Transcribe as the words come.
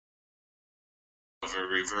of a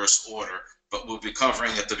reverse order, but we'll be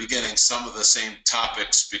covering at the beginning some of the same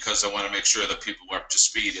topics because I want to make sure that people are up to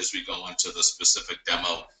speed as we go into the specific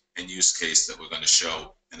demo and use case that we're going to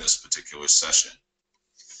show in this particular session.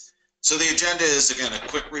 So the agenda is, again, a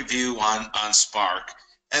quick review on Spark,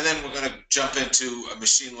 and then we're going to jump into a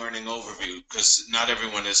machine learning overview because not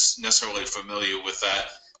everyone is necessarily familiar with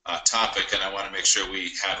that topic, and I want to make sure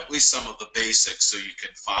we have at least some of the basics so you can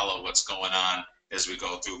follow what's going on as we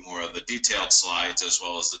go through more of the detailed slides as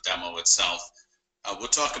well as the demo itself. We'll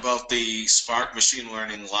talk about the Spark machine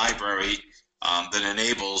learning library that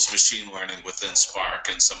enables machine learning within Spark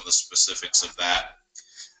and some of the specifics of that.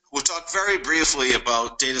 We'll talk very briefly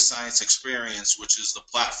about Data Science Experience, which is the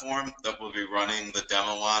platform that we'll be running the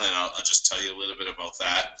demo on, and I'll just tell you a little bit about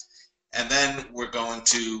that. And then we're going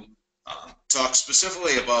to talk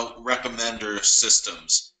specifically about recommender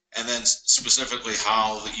systems, and then specifically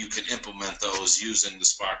how you can implement those using the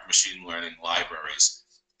Spark machine learning libraries.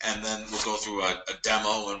 And then we'll go through a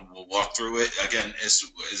demo and we'll walk through it. Again, as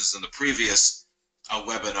in the previous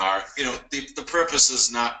webinar, you know, the purpose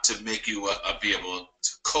is not to make you be able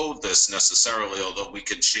to code this necessarily, although we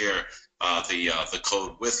can share the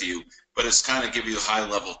code with you, but it's kind of give you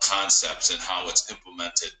high-level concepts and how it's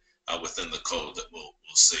implemented within the code that we'll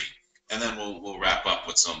see. And then we'll wrap up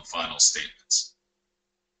with some final statements.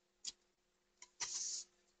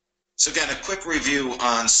 So again, a quick review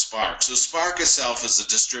on Spark. So Spark itself is a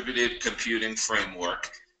distributed computing framework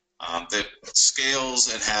that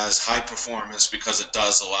scales and has high performance because it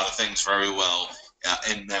does a lot of things very well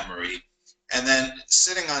in memory. And then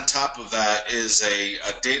sitting on top of that is a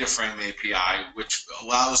data frame API, which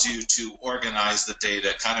allows you to organize the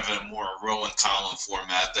data kind of in a more row and column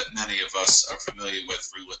format that many of us are familiar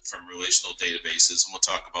with from relational databases, and we'll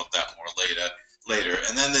talk about that more later.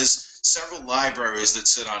 And then there's several libraries that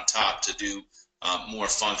sit on top to do more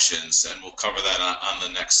functions, and we'll cover that on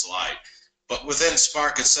the next slide. But within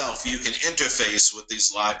Spark itself, you can interface with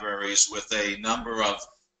these libraries with a number of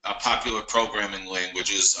popular programming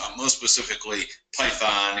languages, most specifically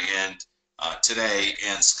Python and today,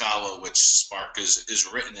 and Scala, which Spark is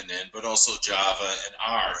written in, but also Java and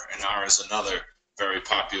R. And R is another very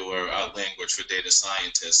popular language for data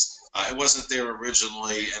scientists. It wasn't there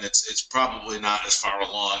originally, and it's probably not as far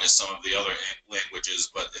along as some of the other languages,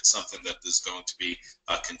 but it's something that there's going to be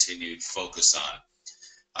a continued focus on.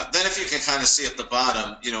 Then if you can kind of see at the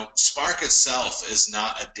bottom, you know, Spark itself is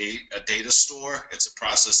not a data store, it's a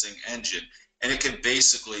processing engine, and it can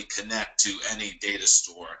basically connect to any data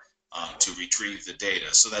store to retrieve the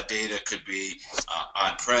data. So that data could be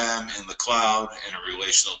on-prem, in the cloud, in a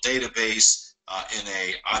relational database, in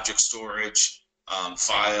a object storage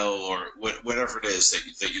file, or whatever it is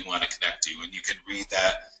that you want to connect to, and you can read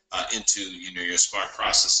that into your Spark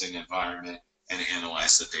processing environment and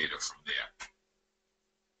analyze the data from there.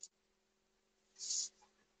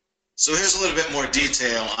 So here's a little bit more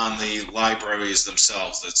detail on the libraries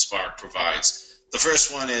themselves that Spark provides. The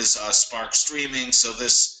first one is Spark Streaming. So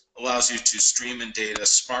this allows you to stream in data.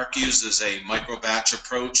 Spark uses a micro-batch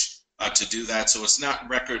approach to do that. So it's not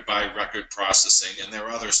record-by-record processing, and there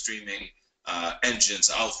are other streaming engines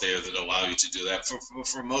out there that allow you to do that.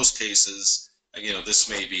 For most cases, you know, this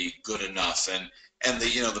may be good enough. And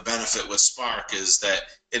the benefit with Spark is that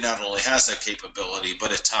it not only has that capability,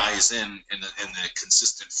 but it ties in the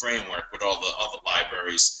consistent framework with all the other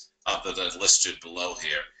libraries that are listed below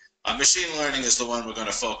here. Machine learning is the one we're going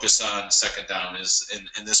to focus on. Second down is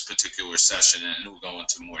in this particular session, and we'll go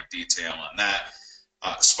into more detail on that.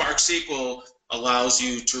 Spark SQL allows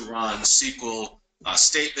you to run SQL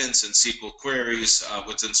statements and SQL queries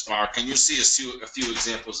within Spark, and you'll see a few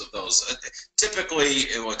examples of those. Typically,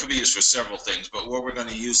 it could be used for several things, but where we're going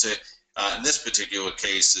to use it in this particular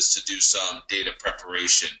case is to do some data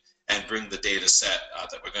preparation and bring the data set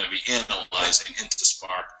that we're going to be analyzing into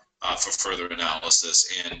Spark for further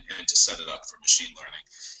analysis and to set it up for machine learning.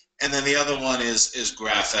 And then the other one is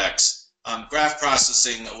GraphX. Graph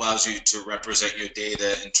processing allows you to represent your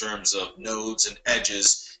data in terms of nodes and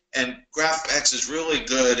edges. And GraphX is really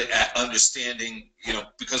good at understanding,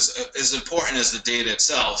 because as important as the data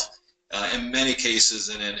itself, in many cases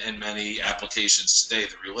and in many applications today,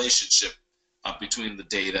 the relationship between the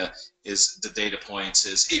data points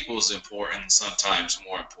is equal as important, sometimes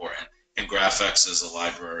more important. And GraphX is a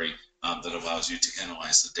library that allows you to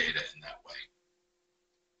analyze the data in that way.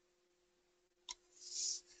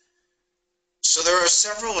 So there are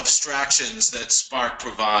several abstractions that Spark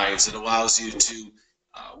provides that allows you to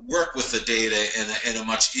work with the data in a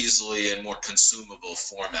much easily and more consumable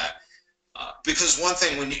format. Because one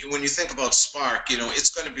thing, when you think about Spark, it's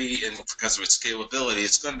going to be, because of its scalability,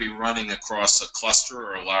 it's going to be running across a cluster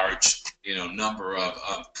or a large number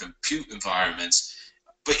of compute environments.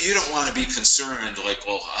 But you don't want to be concerned like,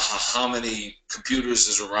 well, how many computers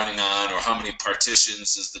is it running on, or how many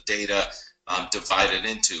partitions is the data divided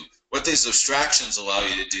into. What these abstractions allow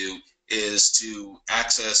you to do is to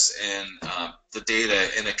access the data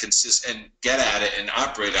in a and get at it and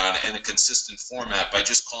operate on it in a consistent format by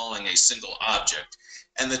just calling a single object.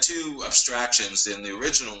 And the two abstractions in the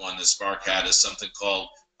original one that Spark had is something called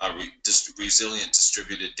a resilient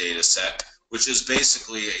distributed data set, which is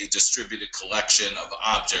basically a distributed collection of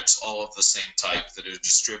objects, all of the same type, that are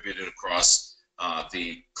distributed across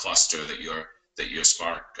the cluster that your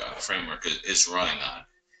Spark framework is running on.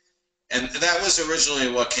 And that was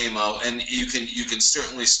originally what came out, and you can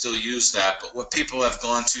certainly still use that. But what people have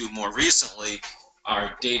gone to more recently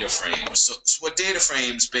are data frames. So what data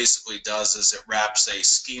frames basically does is it wraps a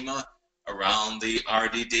schema around the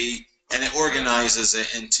RDD, and it organizes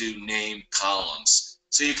it into named columns.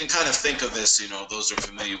 So you can kind of think of this, those are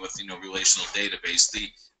familiar with, relational database.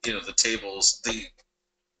 The tables, the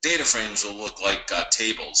data frames will look like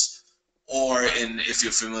tables. Or if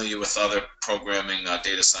you're familiar with other programming,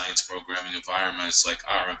 data science programming environments like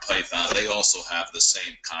R and Python, they also have the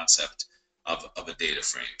same concept of a data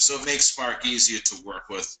frame. So it makes Spark easier to work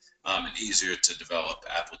with and easier to develop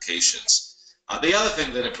applications. The other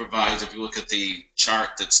thing that it provides, if you look at the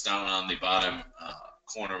chart that's down on the bottom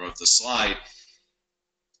corner of the slide,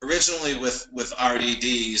 originally with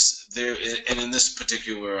RDDs, and in this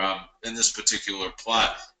particular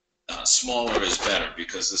plot, smaller is better,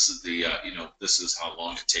 because this is this is how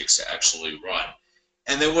long it takes to actually run.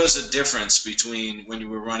 And there was a difference between when you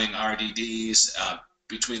were running RDDs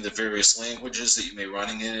between the various languages that you may be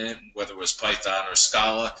running in it, whether it was Python or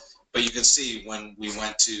Scala. But you can see when we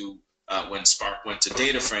went to when Spark went to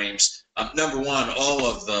data frames, number one, all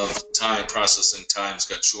of the processing times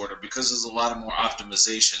got shorter, because there's a lot of more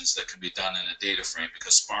optimizations that can be done in a data frame,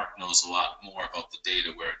 because Spark knows a lot more about the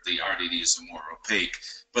data, where the RDDs are more opaque.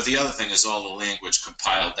 But the other thing is all the language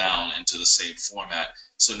compiled down into the same format.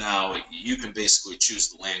 So now you can basically choose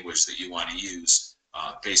the language that you want to use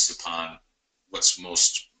based upon what's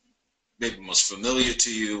maybe most familiar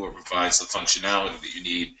to you, or provides the functionality that you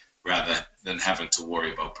need, rather than having to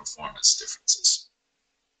worry about performance differences.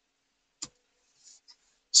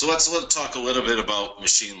 So let's talk a little bit about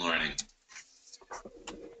machine learning.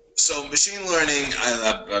 So machine learning,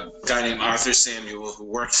 a guy named Arthur Samuel, who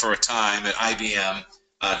worked for a time at IBM,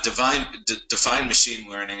 defined machine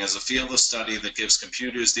learning as a field of study that gives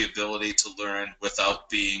computers the ability to learn without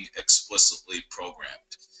being explicitly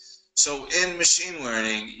programmed. So in machine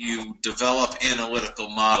learning, you develop analytical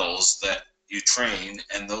models that you train,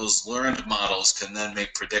 and those learned models can then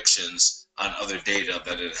make predictions on other data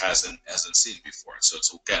that it hasn't seen before. So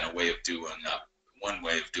it's again a way of doing one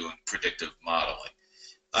way of doing predictive modeling,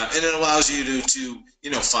 and it allows you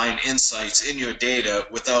to find insights in your data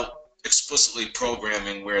without explicitly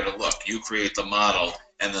programming where to look. You create the model,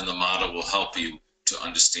 and then the model will help you to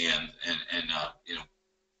understand and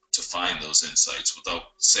to find those insights without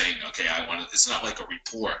saying, okay, I want to. It's not like a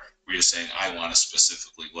report where you're saying, I want to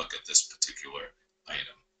specifically look at this particular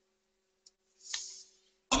item.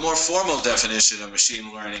 A more formal definition of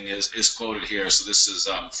machine learning is quoted here. So this is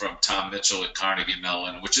from Tom Mitchell at Carnegie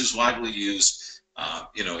Mellon, which is widely used,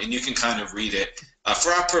 and you can kind of read it.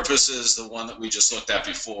 For our purposes, the one that we just looked at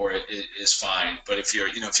before is fine. But if you're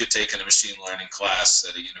taking a machine learning class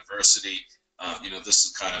at a university, this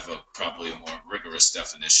is kind of probably a more rigorous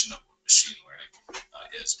definition of what machine learning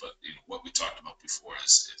is. But what we talked about before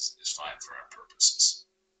is fine for our purposes.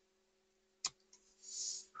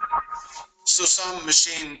 So some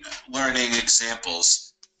machine learning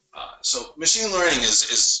examples. So machine learning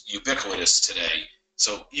is ubiquitous today.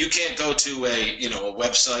 So you can't go to a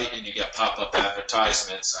website and you get pop-up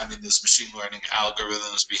advertisements. I mean, there's machine learning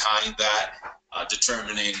algorithms behind that,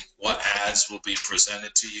 determining what ads will be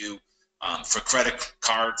presented to you. For credit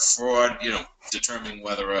card fraud, determining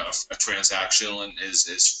whether a transaction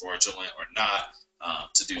is fraudulent or not.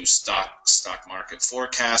 To do stock market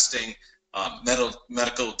forecasting,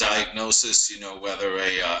 medical diagnosis, whether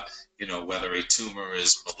a tumor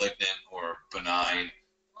is malignant or benign.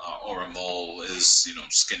 Or a mole is,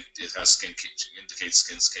 it has indicates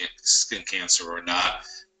skin cancer or not.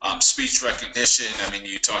 Speech recognition, I mean,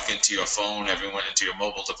 you talk into your phone, into your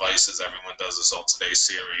mobile devices, everyone does this all today,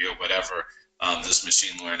 Siri or whatever. There's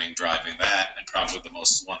machine learning driving that, and probably the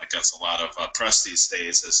one that gets a lot of press these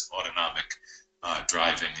days is autonomic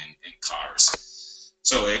driving in cars.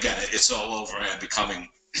 So again, it's all over and becoming,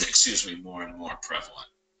 more and more prevalent.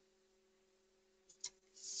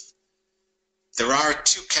 there are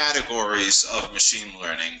two categories of machine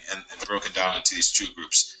learning and broken down into these two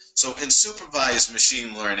groups. So in supervised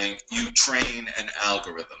machine learning, you train an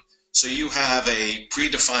algorithm. So you have a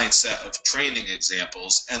predefined set of training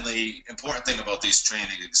examples, and the important thing about these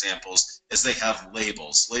training examples is they have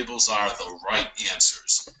labels. Labels are the right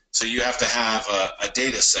answers. So you have to have a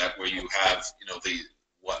data set where you have,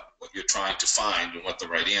 what you're trying to find and what the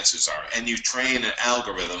right answers are. And you train an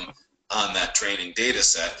algorithm on that training data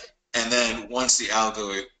set. And then once the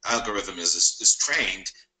algorithm is trained,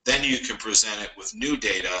 then you can present it with new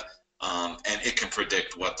data, and it can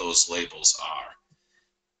predict what those labels are.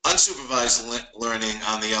 Unsupervised learning,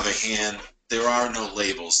 on the other hand, there are no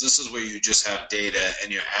labels. This is where you just have data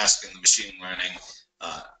and you're asking the machine learning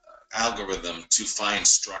algorithm to find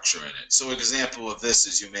structure in it. So an example of this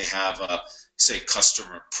is you may have, say,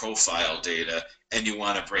 customer profile data, and you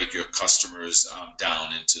want to break your customers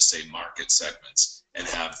down into, say, market segments, and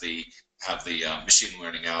have the machine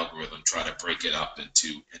learning algorithm try to break it up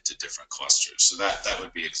into different clusters. So that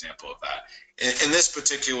would be an example of that. In this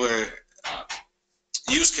particular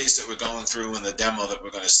use case that we're going through, and the demo that we're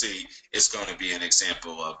going to see, is going to be an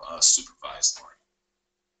example of supervised learning.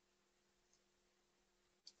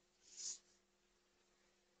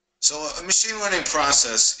 So a machine learning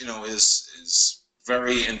process, is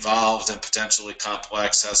very involved and potentially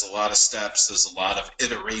complex, has a lot of steps, there's a lot of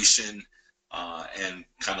iteration and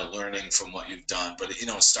kind of learning from what you've done. But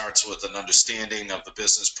it starts with an understanding of the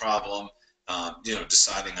business problem,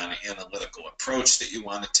 deciding on an analytical approach that you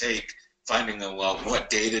want to take, finding out, well,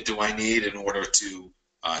 what data do I need in order to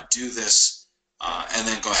do this, and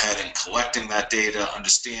then go ahead and collecting that data,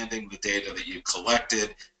 understanding the data that you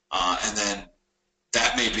collected, and then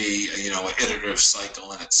that may be an iterative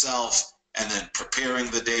cycle in itself, and then preparing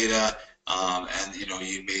the data, and you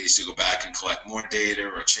may need to go back and collect more data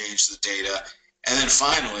or change the data, and then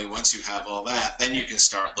finally, once you have all that, then you can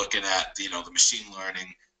start looking at the machine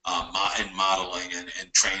learning and modeling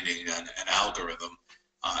and training an algorithm.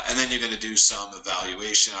 And then you're going to do some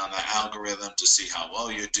evaluation on that algorithm to see how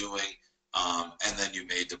well you're doing, and then you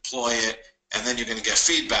may deploy it, and then you're going to get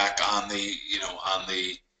feedback on the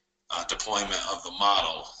deployment of the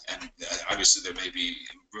model. And obviously there may be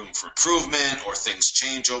room for improvement, or things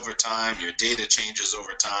change over time, your data changes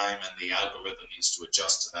over time, and the algorithm needs to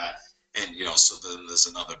adjust to that. And so then there's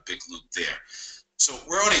another big loop there. So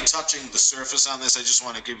we're only touching the surface on this. I just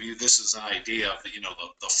want to give you this as an idea of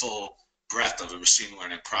the full breadth of a machine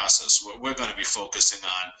learning process. What we're going to be focusing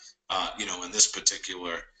on, in this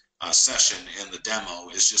particular session in the demo,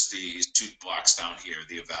 is just these two blocks down here,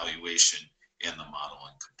 the evaluation and the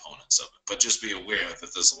modeling components of it. But just be aware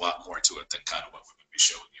that there's a lot more to it than kind of what we're going to be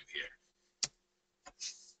showing you here.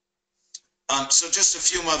 So just a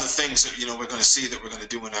few other things that we're going to see that we're going to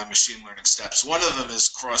do in our machine learning steps. One of them is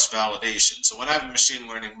cross-validation. So when I have a machine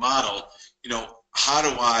learning model, how do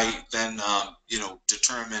I then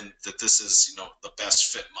determine that this is the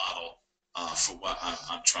best fit model for what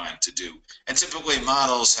I'm trying to do? And typically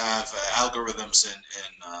models have algorithms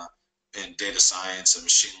in data science and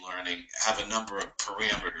machine learning have a number of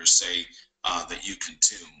parameters, say, that you can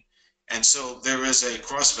tune. And so there is a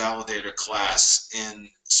cross-validator class in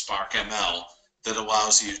Spark ML that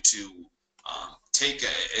allows you to take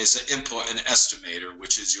as an input an estimator,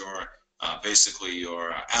 which is your basically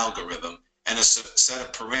your algorithm, and a set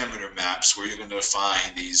of parameter maps where you're going to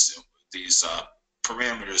define these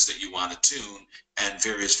parameters that you want to tune and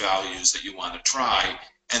various values that you want to try,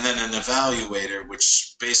 and then an evaluator,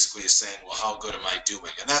 which basically is saying, well, how good am I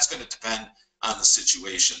doing? And that's going to depend on the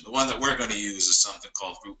situation. The one that we're going to use is something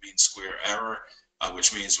called root mean square error,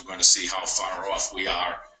 which means we're going to see how far off we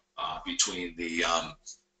are between the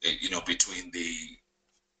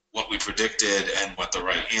what we predicted and what the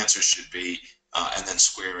right answer should be, and then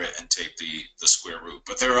square it and take the square root.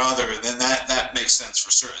 But there are other, then that makes sense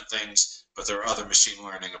for certain things, but there are other machine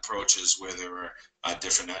learning approaches where there are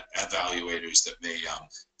different evaluators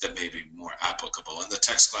that may be more applicable. In the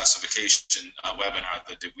text classification webinar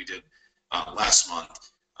that we did last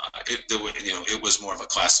month, it was more of a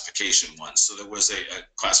classification one. So there was a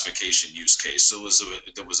classification use case. So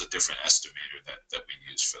there was a different estimator that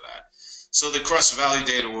we used for that. So the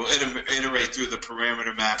cross-validator will iterate through the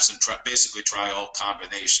parameter maps and basically try all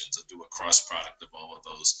combinations and do a cross product of all of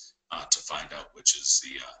those to find out which is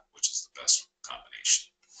the best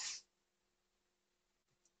combination.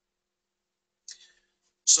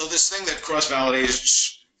 So this thing that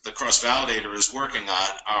the cross-validator is working on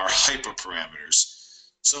are hyperparameters.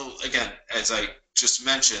 So again, as I just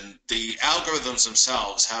mentioned, the algorithms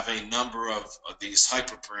themselves have a number of these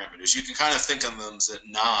hyperparameters. You can kind of think of them as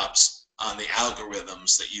knobs on the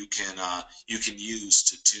algorithms that you can use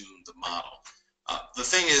to tune the model. The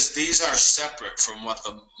thing is, these are separate from what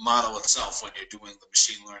the model itself, when you're doing the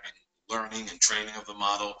machine learning and training of the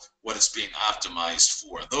model, what it's being optimized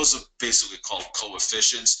for. Those are basically called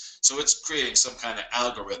coefficients. So it's creating some kind of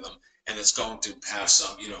algorithm, and it's going to have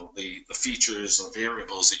some, the features or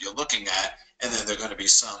variables that you're looking at, and then there are going to be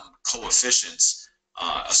some coefficients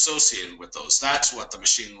associated with those. That's what the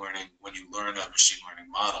machine learning, when you learn a machine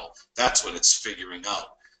learning model, that's what it's figuring out.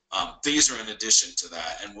 These are in addition to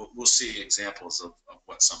that, and we'll see examples of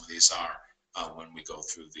what some of these are when we go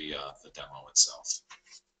through the demo itself.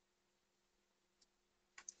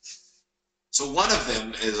 So one of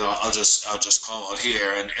them is I'll just call out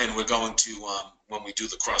here, and we're going to when we do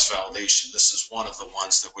the cross validation, this is one of the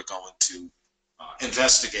ones that we're going to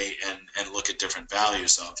investigate and look at different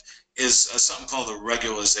values of, is something called a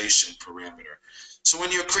regularization parameter. So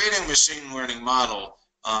when you're creating a machine learning model,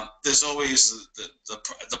 there's always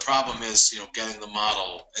the problem is getting the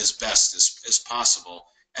model as best as possible,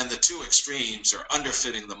 and the two extremes are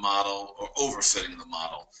underfitting the model or overfitting the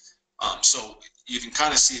model. So you can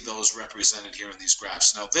kind of see those represented here in these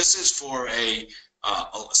graphs. Now this is for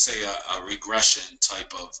say a regression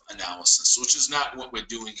type of analysis, which is not what we're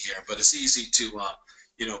doing here, but it's easy to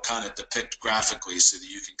kind of depict graphically so that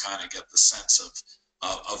you can kind of get the sense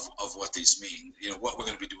of what these mean. What we're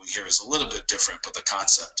going to be doing here is a little bit different, but the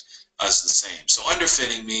concept is the same. So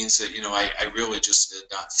underfitting means that I really just did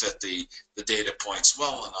not fit the data points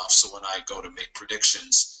well enough, so when I go to make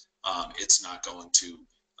predictions, it's not going to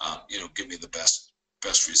give me the best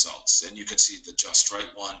results. And you can see the just right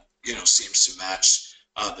one seems to match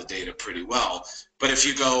the data pretty well. But if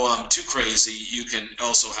you go too crazy, you can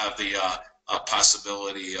also have the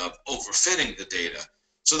possibility of overfitting the data.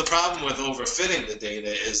 So the problem with overfitting the data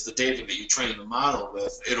is the data that you train the model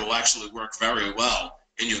with, it'll actually work very well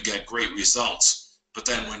and you'll get great results. But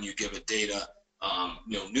then when you give it data,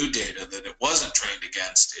 new data that it wasn't trained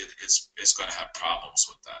against, it's going to have problems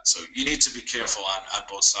with that. So you need to be careful on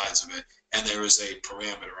both sides of it. And there is a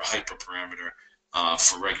parameter, a hyperparameter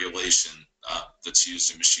for regulation that's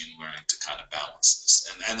used in machine learning to kind of balance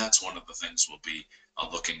this. And that's one of the things we'll be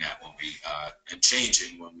looking at when we and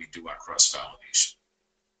changing when we do our cross validation.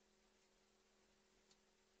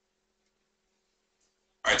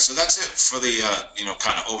 All right, so that's it for the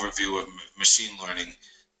kind of overview of machine learning.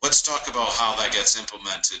 Let's talk about how that gets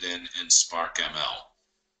implemented in Spark ML.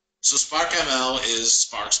 So Spark ML is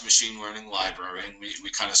Spark's machine learning library, and we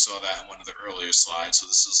kind of saw that in one of the earlier slides. So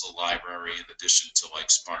this is a library in addition to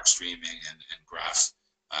like Spark Streaming and Graph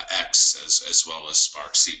X, as well as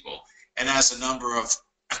Spark SQL, and has a number of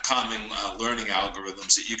common learning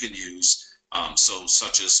algorithms that you can use. So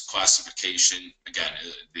such as classification, again,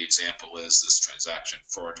 the example is this transaction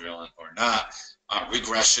fraudulent or not.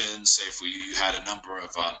 Regression, say if you had a number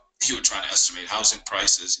of, you were trying to estimate housing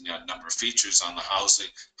prices and you had a number of features on the house,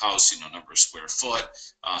 number of square foot,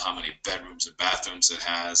 how many bedrooms and bathrooms it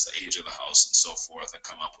has, the age of the house, and so forth, and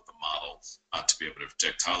come up with a model to be able to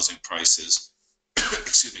predict housing prices.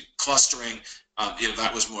 Excuse me. Clustering,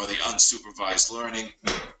 that was more the unsupervised learning,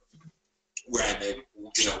 where I may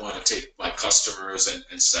want to take my customers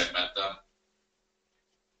and segment them.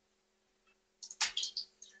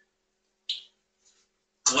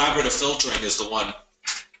 Collaborative filtering is the one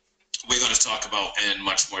we're going to talk about in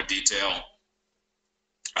much more detail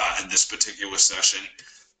in this particular session.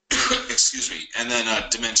 Excuse me. And then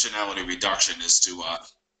dimensionality reduction is to,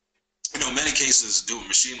 in many cases, doing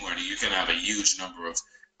machine learning, you can have a huge number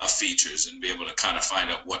of features and be able to kind of find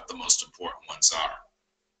out what the most important ones are.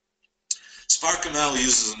 Spark ML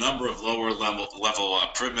uses a number of lower level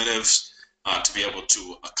primitives to be able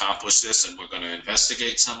to accomplish this, and we're going to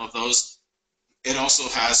investigate some of those. It also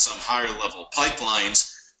has some higher level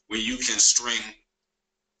pipelines where you can string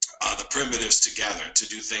the primitives together to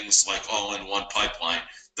do things like all in one pipeline,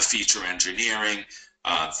 the feature engineering,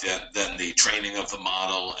 then the training of the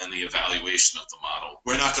model and the evaluation of the model.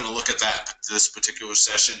 We're not going to look at that this particular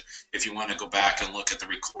session. If you want to go back and look at the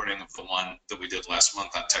recording of the one that we did last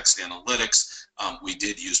month on text analytics, we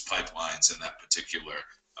did use pipelines in that particular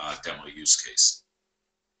demo use case.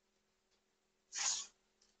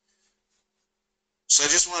 So I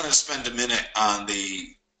just want to spend a minute on the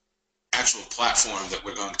actual platform that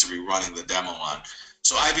we're going to be running the demo on.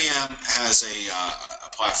 So IBM has a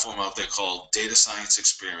platform out there called Data Science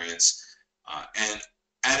Experience, and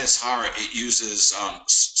at its heart, it uses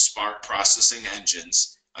Spark processing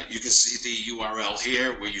engines. You can see the URL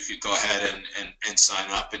here where you could go ahead and sign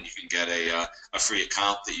up, and you can get a free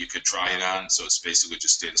account that you could try it on. So it's basically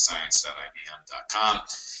just datascience.ibm.com.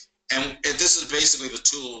 And this is basically the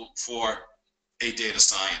tool for a data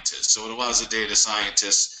scientist. So it allows a data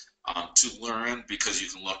scientist to learn, because you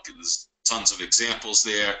can look at this, tons of examples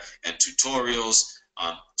there and tutorials,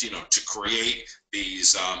 to create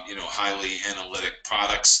these, highly analytic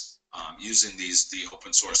products using the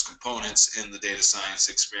open source components in the data science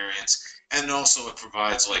experience. And also it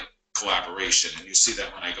provides like collaboration, and you see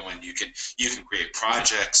that when I go in, you can create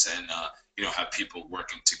projects and have people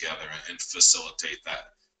working together and facilitate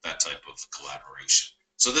that type of collaboration.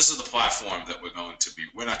 So this is the platform that we're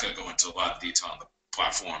not going to go into a lot of detail on the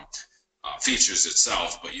platform features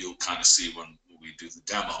itself, but you'll kind of see when we do the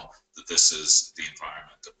demo that this is the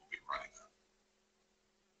environment that we'll be running on.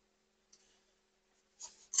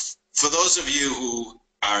 For those of you who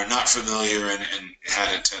are not familiar and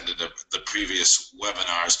had attended the previous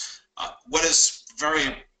webinars, what is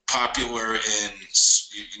very popular in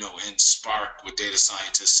Spark with data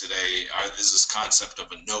scientists today is this concept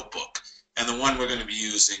of a notebook, and the one we're going to be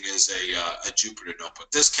using is a Jupyter notebook.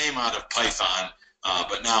 This came out of Python,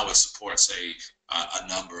 but now it supports a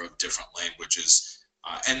number of different languages,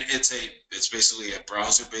 and it's basically a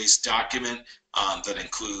browser-based document that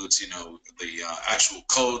includes the actual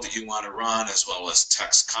code that you want to run, as well as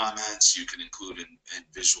text comments. You can include in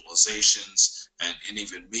visualizations and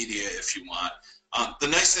even media if you want. The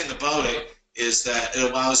nice thing about it is that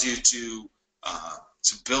it allows you to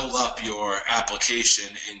build up your application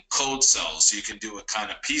in code cells. So you can do it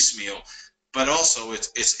kind of piecemeal, but also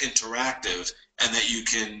it's interactive, and that you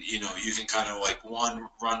can kind of like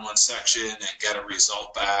run one section and get a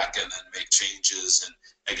result back, and then make changes.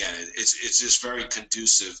 And again, it's just very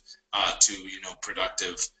conducive to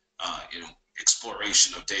productive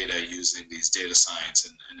exploration of data using these data science,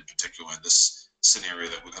 and in particular in this scenario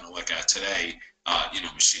that we're going to look at today,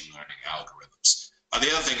 machine learning algorithms. The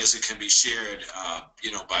other thing is it can be shared,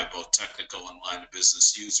 by both technical and line of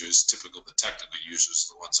business users. Typically, the technical users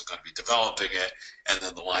are the ones that are going to be developing it, and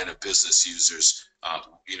then the line of business users,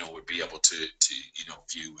 would be able to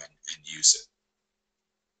view and use it.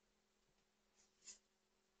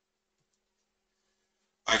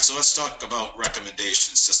 All right, so let's talk about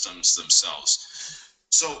recommendation systems themselves.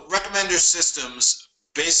 So recommender systems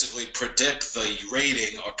basically predict the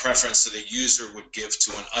rating or preference that a user would give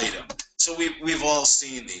to an item. So we've all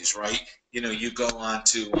seen these, right? You go on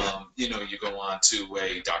to you go on to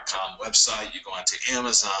a .com website, you go on to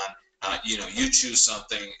Amazon, you choose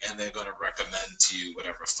something, and they're going to recommend to you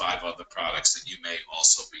whatever 5 other products that you may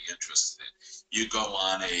also be interested in. You go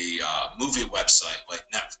on a movie website like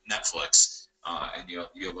Netflix, and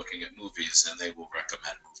you're looking at movies, and they will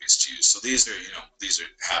recommend movies to you. So these are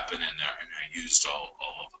happen and are used all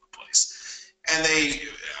over the place, and they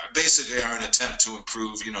basically are an attempt to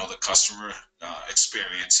improve the customer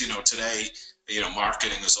experience. Today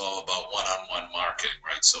marketing is all about one-on-one marketing,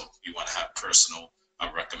 right? So you want to have personal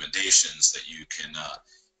recommendations that you can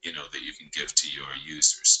give to your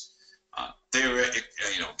users. They're,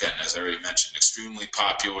 again, as I already mentioned, extremely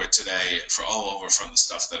popular today for all over, from the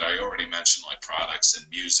stuff that I already mentioned, like products and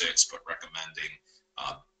musics, but recommending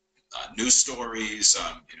news stories.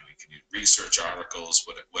 You can use research articles,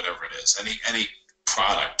 whatever it is. Any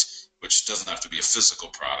product, which doesn't have to be a physical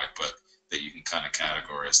product, but that you can kind of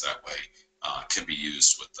categorize that way, can be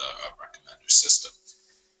used with a recommender system.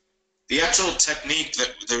 The actual technique,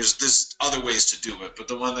 there's other ways to do it, but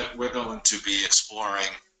the one that we're going to be exploring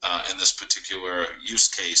in this particular use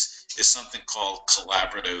case is something called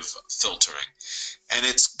collaborative filtering, and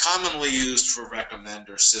it's commonly used for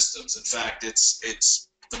recommender systems. In fact, it's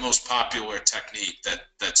the most popular technique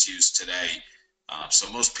that's used today.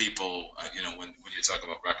 So most people, when you talk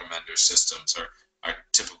about recommender systems, are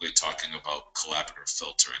typically talking about collaborative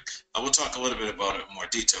filtering. We'll talk a little bit about it in more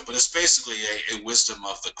detail, but it's basically a wisdom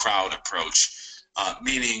of the crowd approach.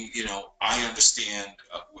 Meaning, I understand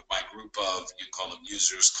with my group of, you call them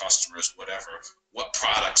users, customers, whatever, what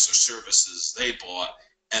products or services they bought,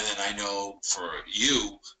 and then I know for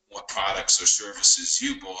you what products or services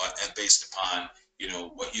you bought, and based upon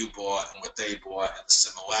what you bought and what they bought and the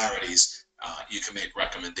similarities, you can make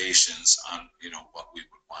recommendations on what we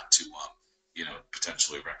would want to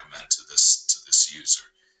potentially recommend to this user.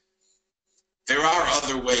 There are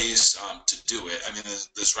other ways to do it. I mean,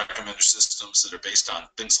 there's recommender systems that are based on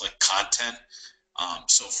things like content.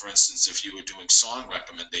 So for instance, if you were doing song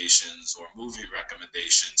recommendations or movie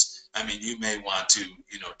recommendations, I mean, you may want to,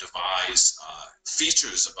 devise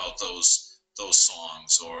features about those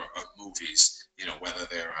songs or movies, whether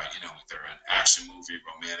they're, they're an action movie,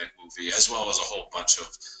 romantic movie, as well as a whole bunch of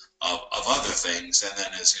other things. And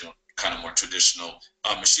then as, kind of more traditional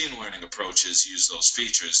machine learning approaches use those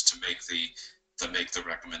features to make the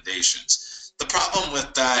recommendations. The problem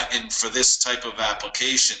with that and for this type of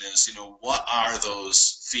application is, what are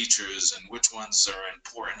those features and which ones are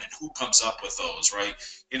important and who comes up with those, right?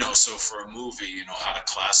 So for a movie, how to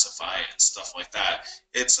classify it and stuff like that.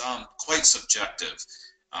 It's quite subjective.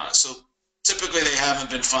 So typically they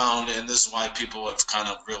haven't been found, and this is why people have kind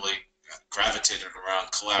of really gravitated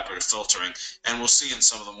around collaborative filtering. And we'll see in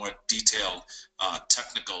some of the more detailed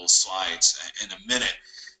technical slides in a minute.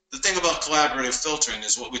 The thing about collaborative filtering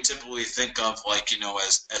is what we typically think of, like,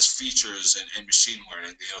 as features in machine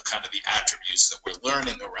learning, kind of the attributes that we're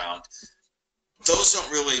learning around. Those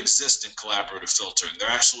don't really exist in collaborative filtering. They're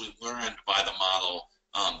actually learned by the model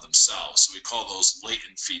themselves. So we call those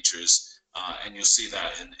latent features, and you'll see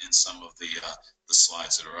that in some of the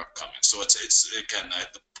slides that are upcoming. So it's again,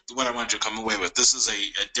 what I wanted you to come away with. This is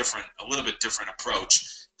a little bit different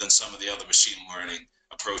approach than some of the other machine learning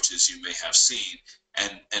approaches you may have seen.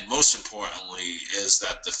 And most importantly is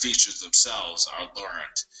that the features themselves are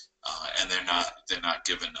learned, and they're not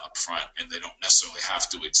given up front, and they don't necessarily have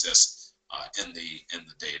to exist in the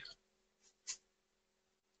data.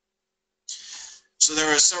 So there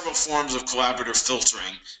are several forms of collaborative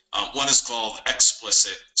filtering. One is called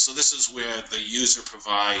explicit. So this is where the user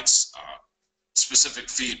provides specific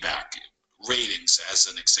feedback, ratings as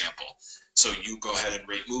an example. So you go ahead and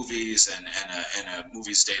rate movies, and a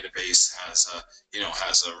movies database has a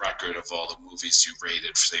record of all the movies you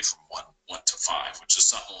rated, say from 1 to 5, which is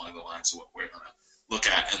something along the lines of what we're going to look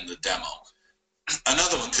at in the demo.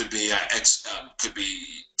 Another one could be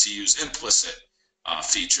to use implicit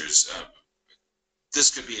features. This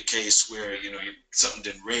could be a case where something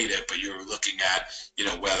didn't rate it, but you're looking at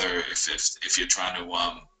whether if you're trying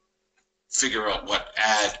to figure out what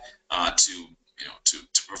ad to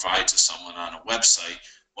provide to someone on a website.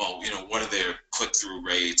 Well, what are their click-through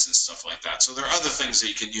rates and stuff like that. So there are other things that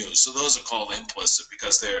you can use. So those are called implicit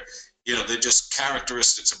because they're just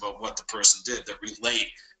characteristics about what the person did that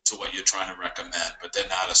relate to what you're trying to recommend, but they're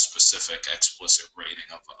not a specific explicit rating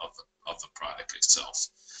of the product itself.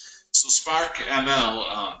 So Spark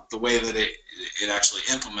ML, the way that it actually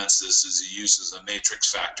implements this is it uses a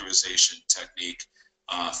matrix factorization technique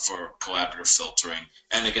for collaborative filtering.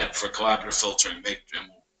 And again, for collaborative filtering, and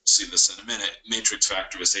we'll see this in a minute, matrix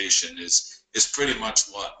factorization is pretty much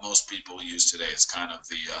what most people use today. It's kind of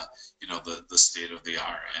the state of the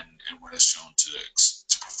art, and what is shown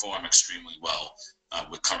to perform extremely well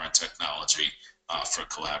with current technology for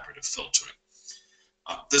collaborative filtering.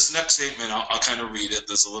 This next statement, I'll kind of read it.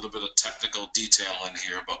 There's a little bit of technical detail in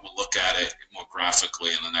here, but we'll look at it more graphically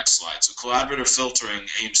in the next slide. So collaborative filtering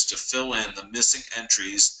aims to fill in the missing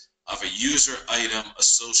entries of a user item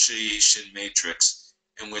association matrix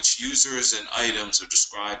in which users and items are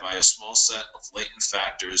described by a small set of latent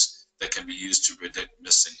factors that can be used to predict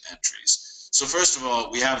missing entries. So first of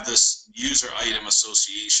all, we have this user item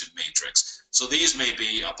association matrix. So these may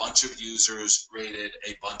be a bunch of users rated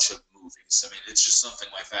a bunch of movies. I mean, it's just something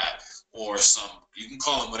like that. Or you can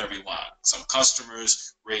call them whatever you want. Some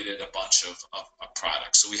customers rated a bunch of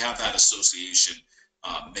products. So we have that association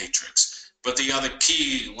matrix. But the other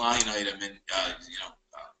key line item in,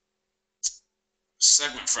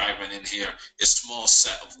 segment fragment in here is small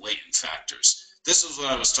set of latent factors. This is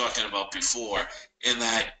what I was talking about before, in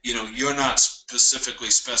that you're not specifically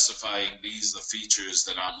specifying these are the features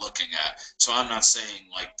that I'm looking at. So I'm not saying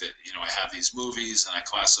like that I have these movies and I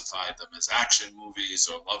classified them as action movies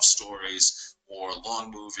or love stories or long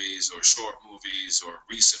movies or short movies or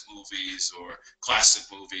recent movies or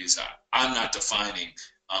classic movies. I'm not defining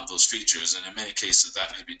those features, and in many cases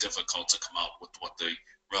that may be difficult to come up with what the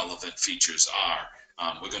relevant features are.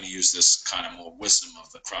 We're going to use this kind of more wisdom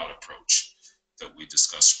of the crowd approach that we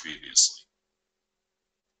discussed previously.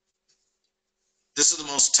 This is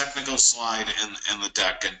the most technical slide in the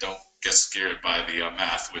deck, and don't get scared by the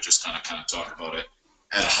math. We're just kind of talking about it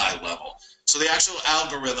at a high level. So the actual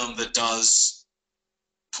algorithm that does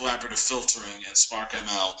collaborative filtering in Spark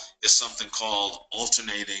ML is something called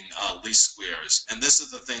alternating least squares. And this is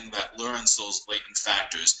the thing that learns those latent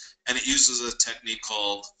factors. And it uses a technique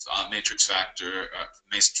called matrix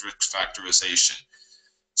factorization.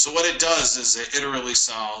 So what it does is it iteratively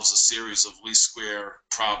solves a series of least square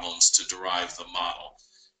problems to derive the model.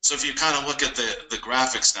 So if you kind of look at the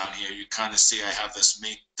graphics down here, you kind of see I have this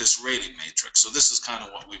rating matrix. So this is kind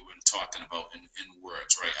of what we've been talking about in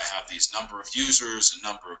words, right? I have these number of users, a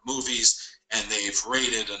number of movies, and they've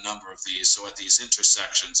rated a number of these. So at these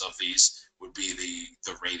intersections of these would be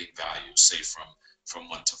the rating values, say from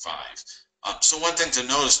 1 to 5. So one thing to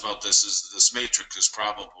notice about this is this matrix is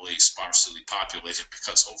probably sparsely populated,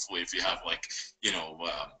 because hopefully if you have like,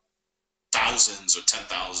 thousands or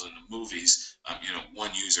 10,000 movies. You know,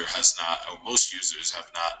 one user has not, or most users have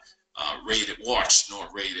not watched nor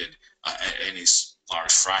rated any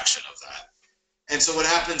large fraction of that. And so what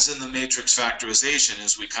happens in the matrix factorization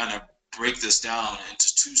is we kind of break this down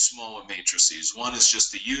into two smaller matrices. One is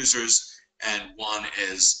just the users, and one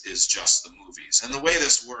is just the movies. And the way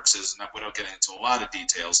this works is, not without getting into a lot of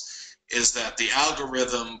details, is that the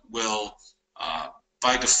algorithm will,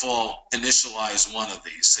 by default, initialize one of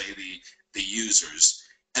these, say the users.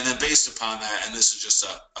 And then based upon that, and this is just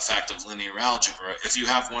a fact of linear algebra, if you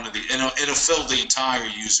have one of the, it'll fill the entire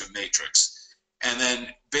user matrix. And then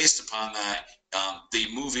based upon that, the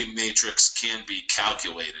movie matrix can be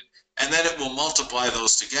calculated. And then it will multiply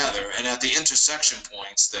those together. And at the intersection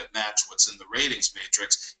points that match what's in the ratings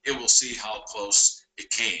matrix, it will see how close it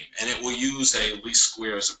came. And it will use a least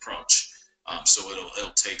squares approach. So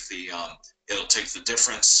it'll take the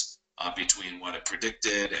difference between what it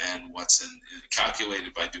predicted and what's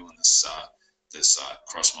calculated by doing this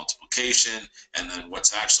cross multiplication, and then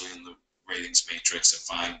what's actually in the ratings matrix,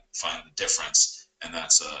 and find the difference, and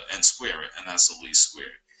that's and square it, and that's the least square.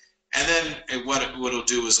 And then what it'll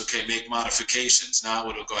do is, okay, make modifications. Now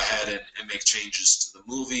it'll go ahead and make changes to the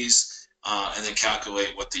movies, and then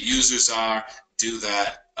calculate what the users are, do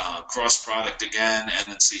that cross product again, and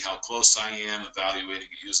then see how close I am, evaluating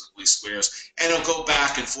it using least squares. And it'll go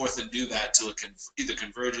back and forth and do that till it either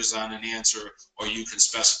converges on an answer, or you can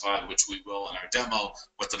specify, which we will in our demo,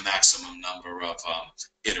 what the maximum number of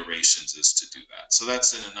iterations is to do that. So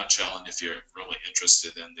that's in a nutshell, and if you're really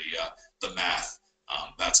interested in the math,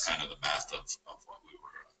 that's kind of the math of what we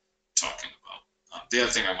were talking about. The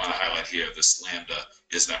other thing I want to highlight here, this lambda,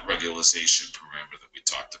 is that regularization parameter that we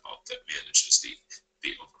talked about that manages the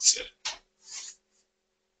overfit.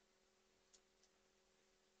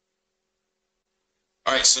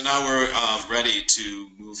 All right, so now we're ready to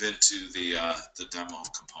move into the demo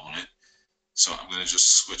component. So I'm going to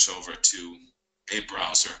just switch over to a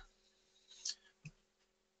browser.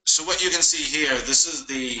 So what you can see here, this is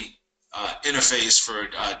the interface for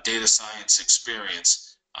data science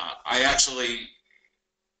experience.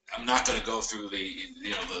 I'm not going to go through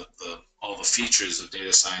all the features of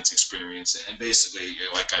data science experience, and basically,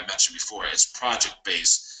 like I mentioned before, it's project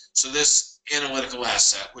based. So this analytical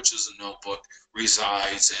asset, which is a notebook,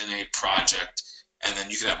 resides in a project, and then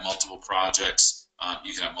you can have multiple projects,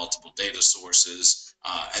 you can have multiple data sources,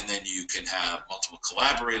 and then you can have multiple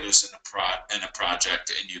collaborators in a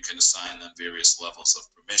project, and you can assign them various levels of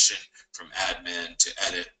permission, from admin to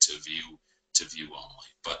edit to view only.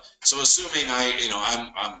 But so assuming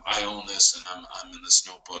I own this and I'm in this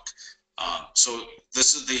notebook, so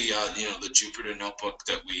this is the Jupyter notebook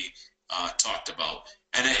that we talked about,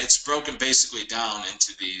 and it's broken basically down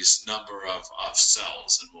into these number of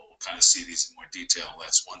cells, and we'll kind of see these in more detail.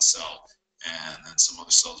 That's one cell, and then some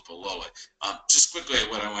other cells below it. Just quickly,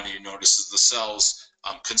 what I want you to notice is the cells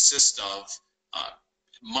consist of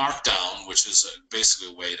markdown, which is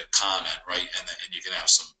basically a way to comment, right? And you can have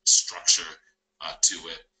some structure to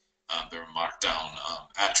it. There are markdown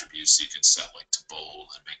attributes you can set, like to bold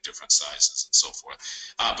and make different sizes and so forth.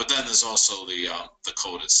 But then there's also the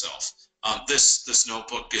code itself. This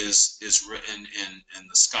notebook is written in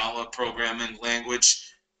the Scala programming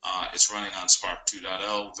language. It's running on Spark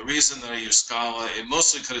 2.0. The reason that I use Scala, it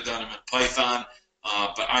mostly could have done it in Python,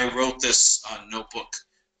 but I wrote this notebook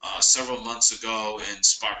several months ago in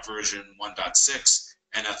Spark version 1.6,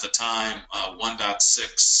 and at the time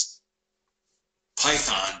 1.6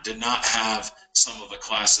 Python did not have some of the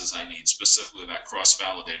classes I need, specifically that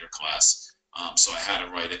cross-validator class. So I had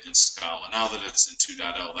to write it in Scala. Now that it's in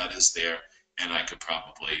 2.0, that is there, and I could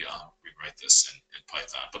probably rewrite this in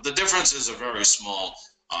Python. But the differences are very small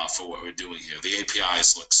for what we're doing here. The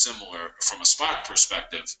APIs look similar from a Spark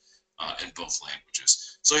perspective in both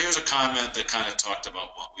languages. So here's a comment that kind of talked about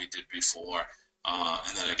what we did before.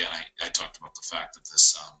 And then again, I talked about the fact that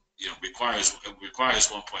this requires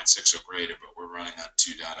 1.6 or greater, but we're running on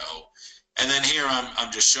 2.0. And then here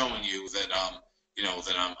I'm just showing you that I'm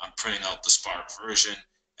printing out the Spark version,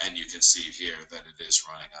 and you can see here that it is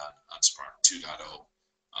running on Spark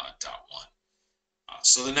 2.0.1.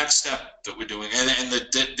 So the next step that we're doing, and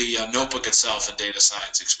the notebook itself and data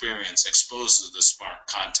science experience exposes the Spark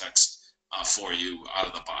context for you out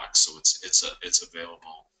of the box, so it's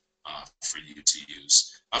available for you to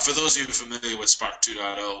use. For those of you familiar with Spark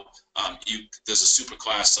 2.0, there's a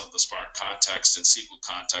superclass of the Spark context and SQL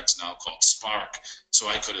context now called Spark. So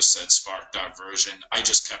I could have said Spark.version. I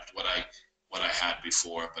just kept what I had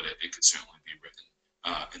before, but it could certainly be written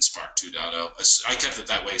in Spark 2.0. I kept it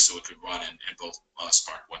that way so it could run in both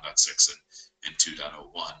Spark 1.6 and 2.01.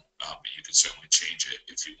 But you can certainly change it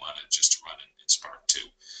if you wanted just to run in Spark 2.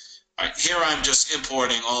 All right, here I'm just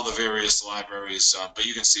importing all the various libraries, but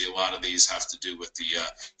you can see a lot of these have to do with the,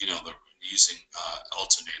 the using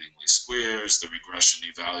alternating least squares, the regression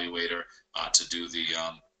evaluator to do the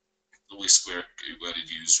least square. You got to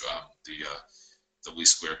use the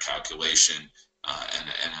least square calculation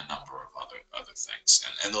and a number of other things,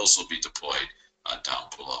 and those will be deployed down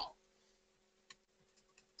below.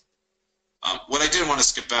 What I did want to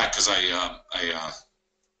skip back because I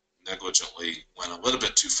negligently went a little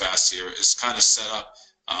bit too fast here is kind of set up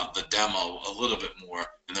the demo a little bit more,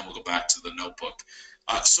 and then we'll go back to the notebook.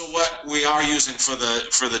 So what we are using for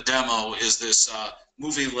the demo is this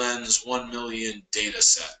Movie Lens 1 million data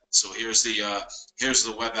set. So here's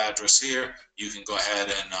the web address here. You can go ahead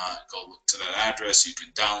and go to that address. You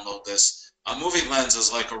can download this. Movie Lens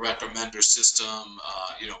is like a recommender system.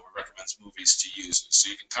 It recommends movies to use. So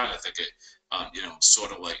you can kind of think it,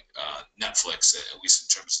 sort of like Netflix, at least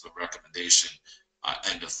in terms of the recommendation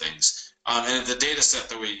end of things. And the data set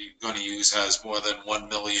that we're going to use has more than 1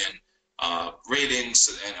 million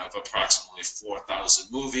ratings and of approximately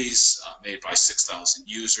 4,000 movies made by 6,000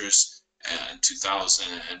 users in 2000,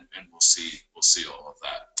 and we'll see all of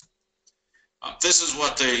that. This is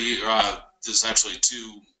what there's actually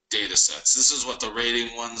two data sets. This is what the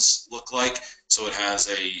rating ones look like. So it has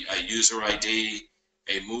a user ID,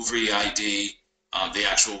 a movie ID, the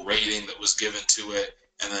actual rating that was given to it,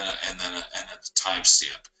 and then a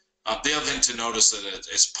timestamp. The other thing to notice that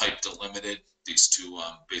it's pipe delimited. These two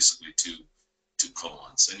basically two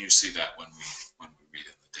colons, and you see that when we read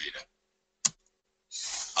in the data.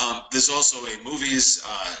 There's also a movies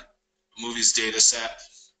data set,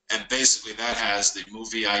 and basically that has the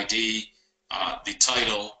movie ID, the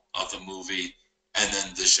title of the movie, and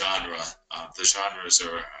then the genre. The genres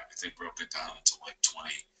are, I think, broken down into like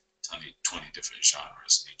 20 different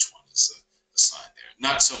genres, and each one is assigned there.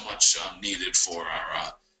 Not so much needed for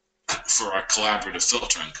our collaborative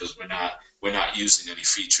filtering, because we're not using any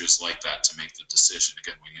features like that to make the decision.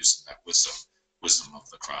 Again, we're using that wisdom of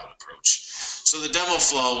the crowd approach. So the demo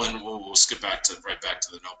flow, and we'll skip right back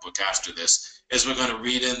to the notebook after this, is we're going to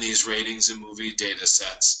read in these ratings and movie data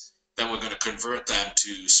sets. Then we're going to convert them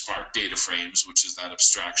to Spark data frames, which is that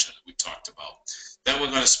abstraction that we talked about. Then we're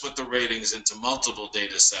going to split the ratings into multiple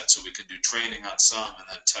data sets so we can do training on some and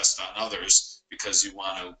then test on others, because you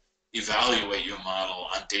want to evaluate your model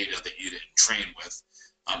on data that you didn't train with.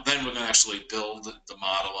 Then we're going to actually build the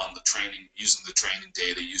model on the training, using the training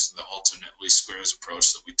data, using the alternate least squares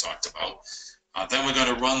approach that we talked about. Then we're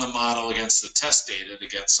going to run the model against the test data to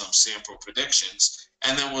get some sample predictions,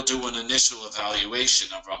 and then we'll do an initial evaluation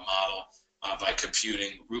of our model by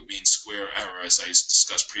computing root mean square error, as I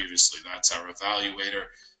discussed previously. That's our evaluator.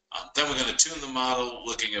 Then we're going to tune the model,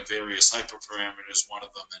 looking at various hyperparameters, one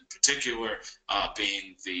of them in particular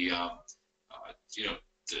being the,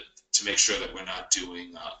 to make sure that we're not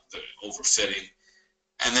doing the overfitting.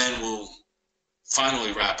 And then we'll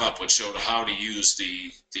finally wrap up with show how to use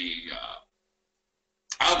the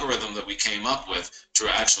algorithm that we came up with to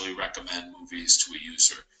actually recommend movies to a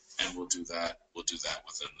user, and we'll do that within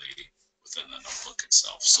the notebook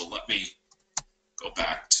itself. So let me go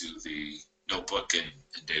back to the notebook and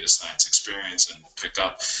data science experience, and we'll pick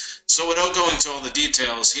up. So without going into all the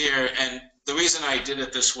details here, and the reason I did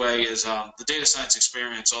it this way is the data science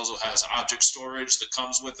experience also has object storage that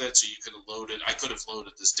comes with it, so you could have loaded, I could have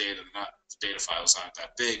loaded this data, the data files aren't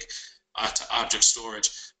that big, to object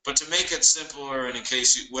storage. But to make it simpler, and in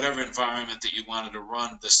case whatever environment that you wanted to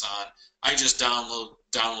run this on, I just downloaded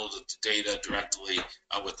the data directly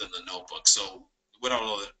within the notebook. So without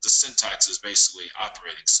all the syntax is basically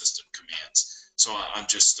operating system commands. So I'm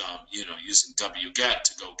just using wget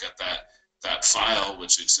to go get that file,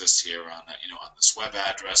 which exists here on on this web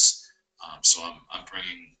address. So I'm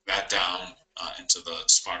bringing that down into the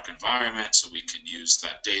Spark environment so we can use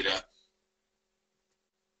that data.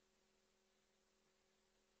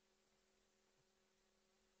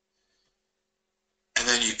 And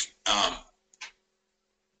then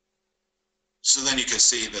so then you can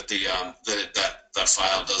see that that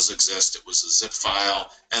file does exist. It was a zip file,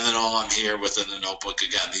 and then all I'm here within the notebook,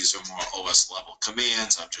 again, these are more OS level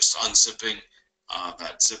commands. I'm just unzipping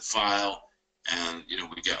that zip file, and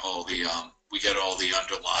we get all the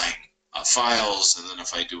underlying files. And then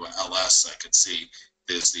if I do an ls, I can see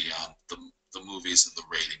there's the movies and the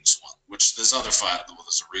ratings one, which there's other file. Well,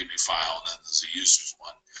 there's a README file, and then there's a users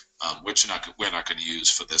one, which we're not going to use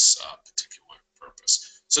for this particular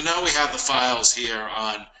purpose. So now we have the files here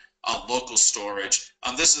on local storage.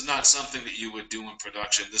 This is not something that you would do in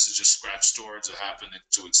production. This is just scratch storage that happened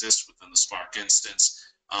to exist within the Spark instance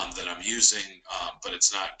that I'm using, but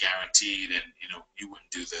it's not guaranteed, and you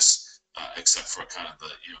wouldn't do this except for kind of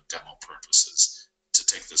the demo purposes to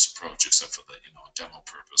take this approach, except for the demo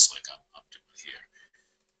purpose like I'm doing here.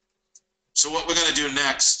 So what we're going to do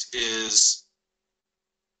next is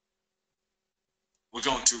we're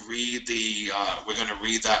going to read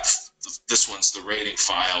this one's the rating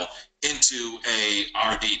file into a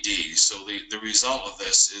RDD. So the result of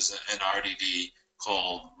this is an RDD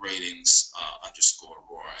called ratings underscore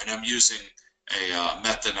roar, and I'm using a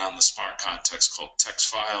method on the Spark context called text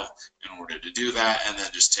file in order to do that, and then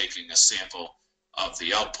just taking a sample of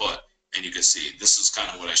the output, and you can see this is kind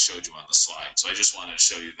of what I showed you on the slide. So I just wanted to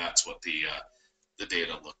show you that's what the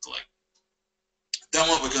data looked like. Then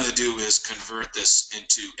what we're going to do is convert this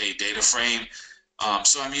into a data frame.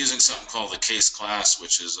 So I'm using something called the case class,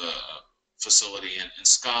 which is a facility in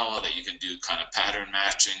Scala that you can do kind of pattern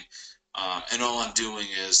matching. And all I'm doing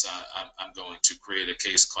is I'm going to create a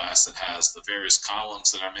case class that has the various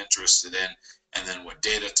columns that I'm interested in, and then what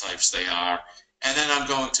data types they are. And then I'm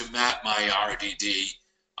going to map my RDD,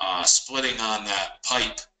 splitting on that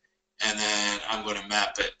pipe, and then I'm going to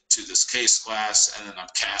map it to this case class, and then I'm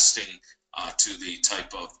casting to the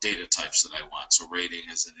type of data types that I want. So rating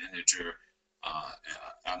is an integer,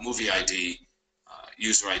 movie ID,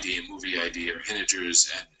 user ID, and movie ID are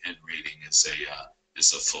integers, and rating is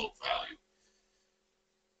a float value.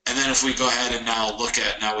 And then if we go ahead and now look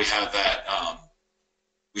at, now we have that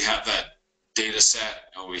data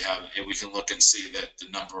set, and we can look and see that the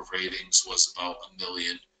number of ratings was about 1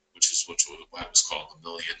 million, which is why it was called the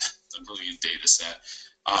million data set.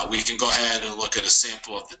 We can go ahead and look at a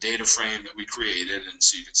sample of the data frame that we created, and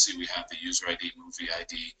so you can see we have the user ID, movie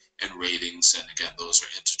ID, and ratings, and again those are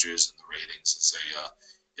integers, and the ratings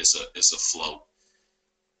is a float.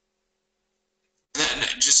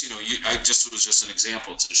 And just I was just an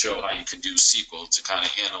example to show how you can do SQL to kind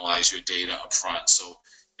of analyze your data up front. So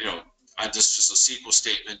this is just a SQL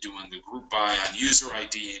statement doing the group by on user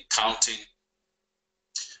ID and counting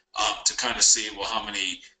to kind of see, well, how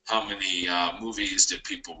many movies did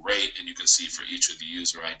people rate, and you can see for each of the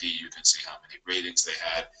user ID, you can see how many ratings they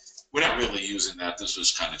had. We're not really using that. This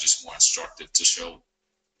was kind of just more instructive to show,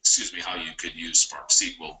 how you could use Spark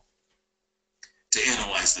SQL to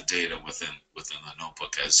analyze the data within the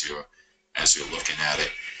notebook as you're looking at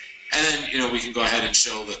it. And then we can go ahead and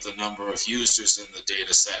show that the number of users in the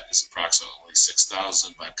data set is approximately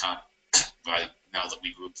 6,000 by now that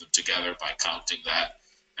we group them together by counting that,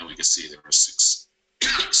 and we can see there are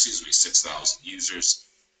 6,000 users.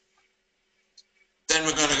 Then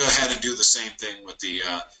we're going to go ahead and do the same thing with the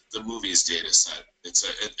movies data set. It's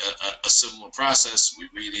a similar process. We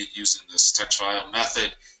read it using this text file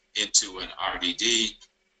method into an RDD,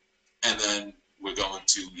 and then we're going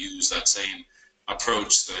to use that same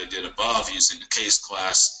approach that I did above using the case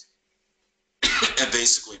class and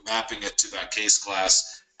basically mapping it to that case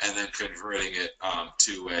class and then converting it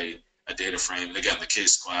to a data frame. And again, the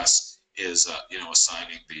case class is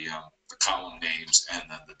assigning the column names and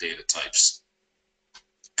then the data types,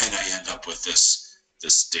 and I end up with this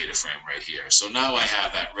data frame right here. So now I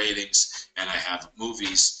have that ratings and I have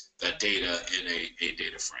movies, that data in a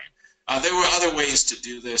data frame. There were other ways to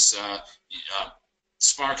do this.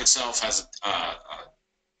 Spark itself has a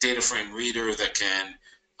data frame reader that can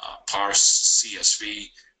parse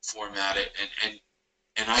CSV, format it,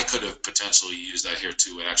 and I could have potentially used that here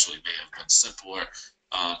too. It actually may have been simpler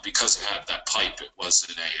because it had that pipe. It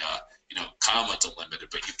wasn't a comma delimited,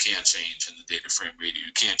 but you can change in the data frame reader.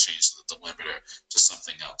 You can change the delimiter to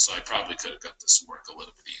something else. So I probably could have got this to work a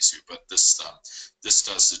little bit easier, but this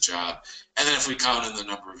does the job. And then if we count in the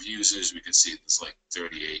number of users, we can see there's like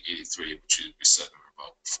 3883, which we said there were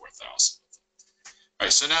about 4,000. All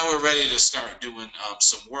right, so now we're ready to start doing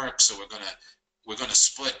some work. So we're gonna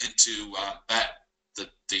split into the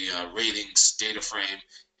ratings data frame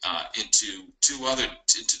into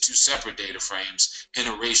two separate data frames in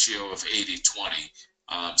a ratio of 80-20.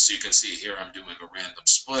 So you can see here I'm doing a random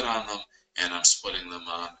split on them, and I'm splitting them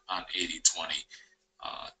on 80-20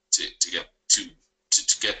 to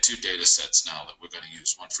get two data sets now that we're going to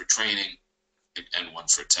use, one for training and one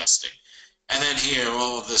for testing. And then here,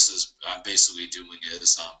 all of this is basically doing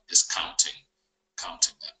is counting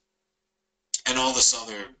them. And all this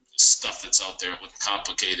other stuff that's out there wasn't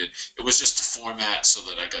complicated. It was just a format so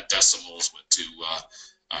that I got decimals with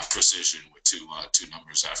precision with two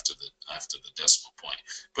numbers after the decimal point.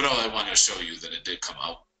 But all I wanted to show you that it did come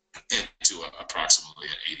out into approximately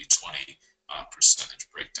an 80-20 percentage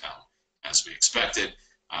breakdown as we expected.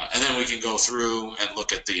 And then we can go through and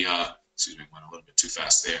look at the, excuse me, went a little bit too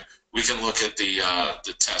fast there. We can look at the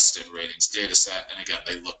test and ratings data set, and again,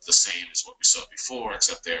 they look the same as what we saw before,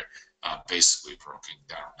 except they're basically broken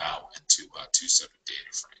down now into 2 separate data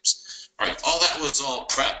frames. All right, all that was all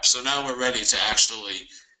prep, so now we're ready to actually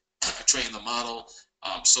train the model.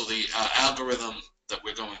 So the algorithm that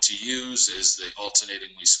we're going to use is the alternating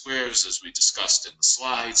least squares, as we discussed in the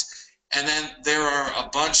slides. And then there are a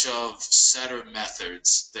bunch of setter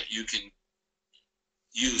methods that you can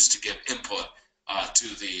use to give input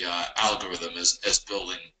to the algorithm as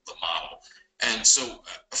building the model. And so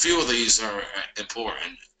a few of these are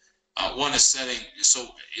important. One is setting, so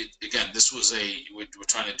again, this was we're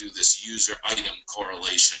trying to do this user item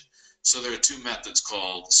correlation. So there are 2 methods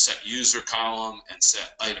called set user column and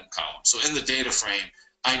set item column. So in the data frame,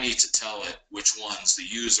 I need to tell it which one's the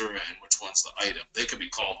user and which one's the item. They can be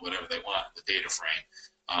called whatever they want in the data frame.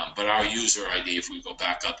 But our user ID, if we go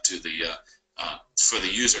back up to the, for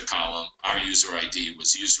the user column, our user ID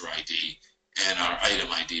was user ID and our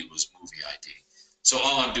item ID was movie ID. So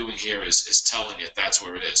all I'm doing here is telling it that's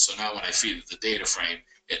where it is. So now when I feed it the data frame,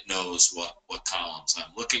 it knows what columns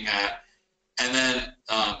I'm looking at. And then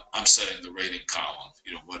I'm setting the rating column.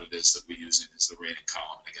 What it is that we're using is the rating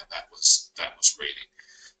column. And again, that was rating.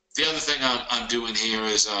 The other thing I'm doing here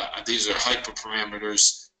is these are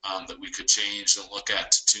hyperparameters that we could change and look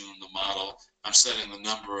at to tune the model. I'm setting the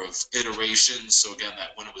number of iterations. So again, that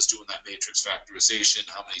when it was doing that matrix factorization,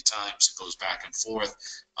 how many times it goes back and forth.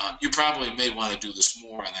 You probably may want to do this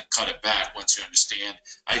more and then cut it back once you understand.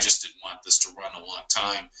 I just didn't want this to run a long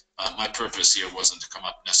time. My purpose here wasn't to come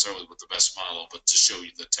up necessarily with the best model, but to show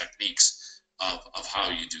you the techniques of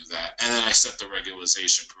how you do that. And then I set the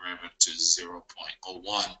regularization parameter to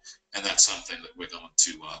 0.01, and that's something that we're going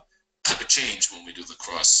to change when we do the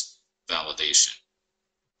cross validation.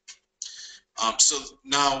 So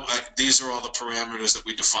now these are all the parameters that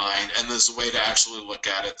we defined, and there's a way to actually look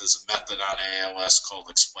at it. There's a method on ALS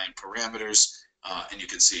called explain parameters, and you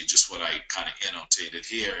can see just what I kind of annotated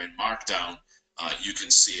here in Markdown. You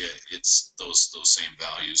can see it's those same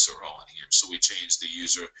values are all in here. So we changed the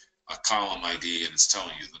user column ID, and it's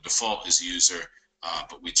telling you the default is user,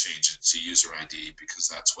 but we changed it to user ID because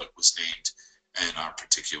that's what was named in our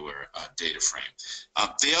particular data frame.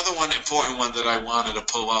 The other important one that I wanted to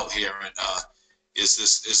pull out here and is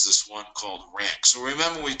this one called rank. So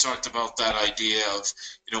remember we talked about that idea of,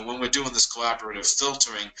 when we're doing this collaborative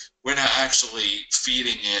filtering, we're not actually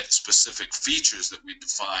feeding it specific features that we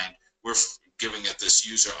define. We're giving it this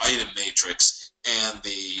user item matrix, and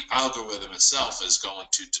the algorithm itself is going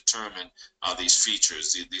to determine these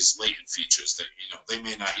features, these latent features that, they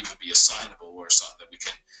may not even be assignable or something that we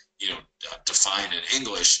can, define in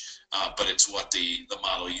English, but it's what the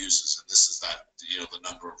model uses, and this is that, the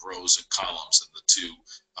number of rows and columns in the 2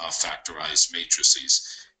 factorized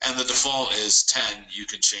matrices. And the default is 10. You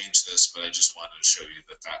can change this, but I just wanted to show you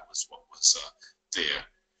that that was what was there.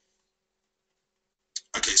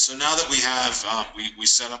 Okay, so now that we have, we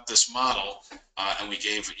set up this model, and we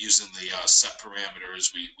gave it using the set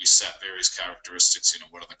parameters, we set various characteristics,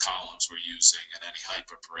 what are the columns we're using and any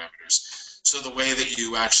hyperparameters. So the way that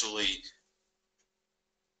you actually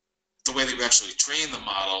train the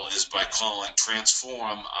model is by calling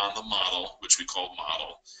transform on the model, which we call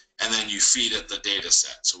model, and then you feed it the data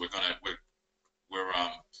set. So we're going to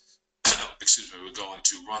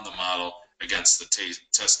run the model against the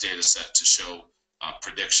test data set to show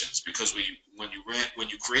predictions, because when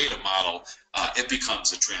you create a model, it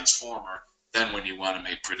becomes a transformer. Then when you want to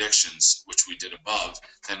make predictions, which we did above,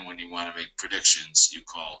 then when you want to make predictions, you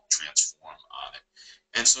call transform on it.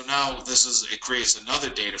 And so now it creates another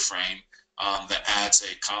data frame that adds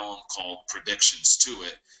a column called predictions to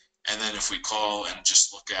it. And then if we call and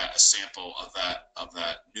just look at a sample of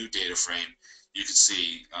that new data frame, you can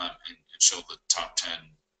see and show the top 10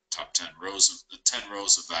 rows of the 10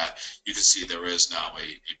 rows of that. You can see there is now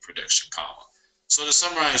a prediction column. So to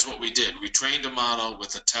summarize what we did, we trained a model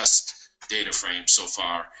with a test data frame so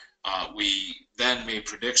far. We then made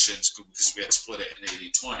predictions because we had split it in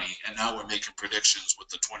 80-20, and now we're making predictions with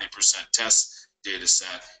the 20% test data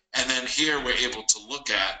set. And then here we're able to look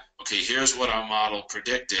at, okay, here's what our model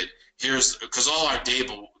predicted. Because all our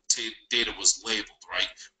data was labeled, right?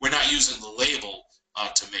 We're not using the label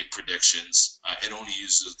to make predictions. It only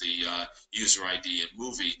uses the user ID and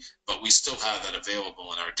movie, but we still have that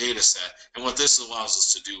available in our data set. And what this allows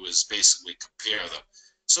us to do is basically compare them.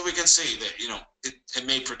 So we can see that, it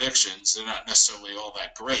made predictions. They're not necessarily all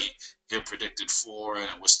that great. Here predicted 4 and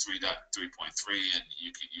it was 3.3, and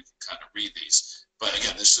you can kind of read these. But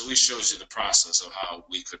again, this at least shows you the process of how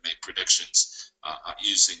we could make predictions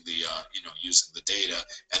using the using the data,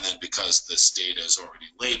 and then because this data is already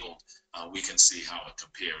labeled, we can see how it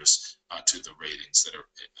compares to the ratings that are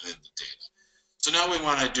in the data. So now we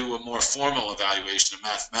want to do a more formal evaluation, a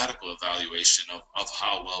mathematical evaluation of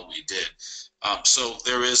how well we did. So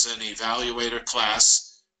there is an evaluator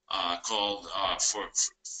class called for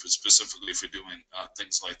specifically for doing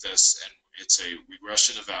things like this, and it's a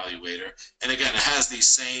regression evaluator. And again, it has these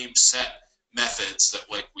same set methods that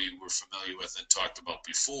like we were familiar with and talked about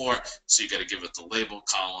before. So you got to give it the label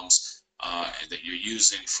columns that you're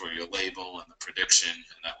using for your label and the prediction,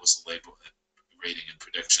 and that was the label rating and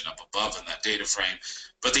prediction up above in that data frame.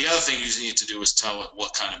 But the other thing you need to do is tell it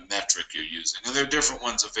what kind of metric you're using. And there are different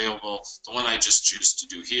ones available. The one I just choose to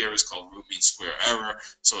do here is called root mean square error.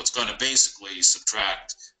 So it's going to basically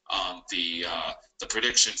subtract the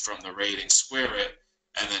prediction from the rating, square it,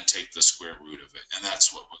 and then take the square root of it. And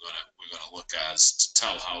that's what we're gonna look as to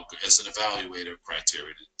tell how good, as an evaluator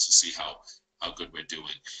criteria to see how good we're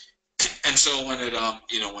doing. And so when it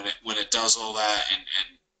when it does all that and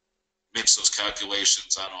makes those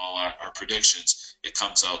calculations on all our predictions, it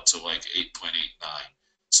comes out to like 8.89.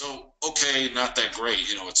 So okay, not that great.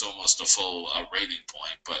 It's almost a full rating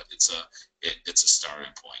point, but it's a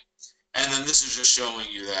starting point. And then this is just showing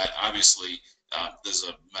you that obviously there's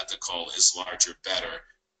a method called is larger better,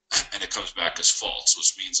 and it comes back as false,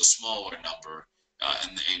 which means a smaller number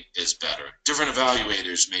and is better. Different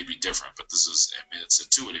evaluators may be different, but this is, it's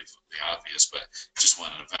intuitively obvious, but just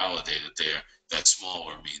wanted to validate it there, that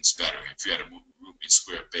smaller means better. If you had a root mean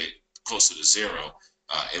square closer to 0,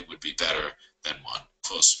 it would be better than 1,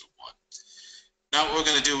 closer to 1. Now what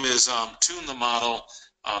we're going to do is tune the model.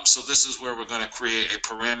 So this is where we're going to create a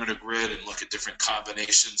parameter grid and look at different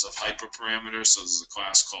combinations of hyperparameters. So this is a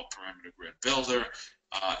class called Parameter Grid Builder.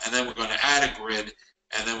 And then we're going to add a grid,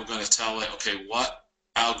 and then we're going to tell it, okay, what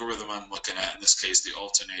algorithm I'm looking at, in this case the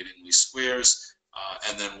alternating least squares,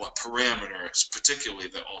 and then what parameters, particularly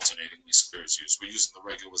the alternating least squares used. We're using the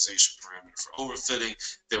regularization parameter for overfitting.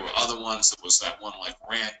 There were other ones. There was that one like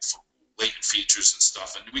rand for latent features and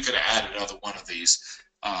stuff, and we could have added another one of these,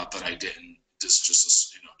 but I didn't. This is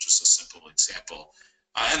just a simple example.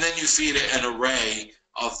 And then you feed it an array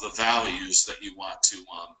of the values that you want to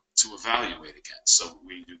evaluate against. So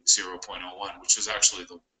we do 0.01, which is actually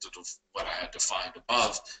what I had defined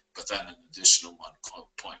above, but then an additional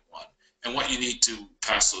 1.1. And what you need to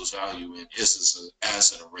pass those value in is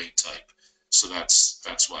as an array type. So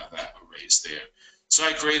that's why that array is there. So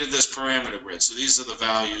I created this parameter grid. So these are the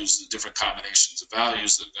values, the different combinations of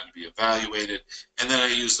values that are going to be evaluated. And then I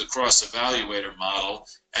use the cross evaluator model,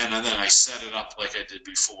 and then I set it up like I did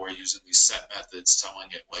before using these set methods, telling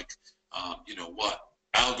it like, what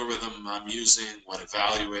algorithm I'm using, what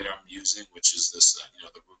evaluator I'm using, which is this,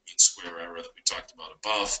 the root mean square error that we talked about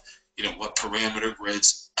above, what parameter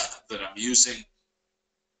grids that I'm using,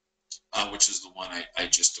 which is the one I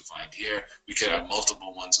just defined here. We could have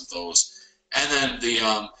multiple ones of those. And then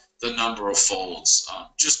the number of folds.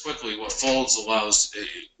 Just quickly, what folds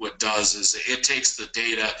what does is it takes the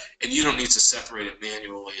data, and you don't need to separate it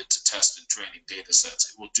manually into test and training data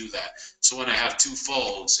sets. It will do that. So when I have 2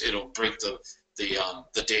 folds, it'll break the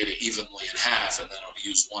data evenly in half, and then I'll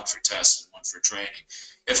use one for test and one for training.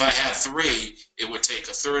 If I had 3, it would take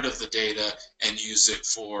a third of the data and use it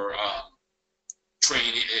for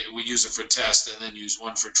training. We use it for test and then use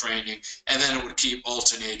one for training, and then it would keep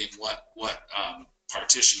alternating what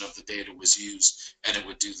partition of the data was used, and it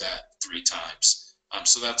would do that 3 times.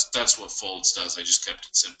 So that's what folds does. I just kept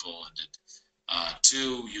it simple and did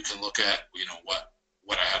 2. You can look at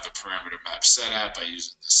what I have the parameter map set at by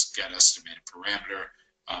using this get estimated parameter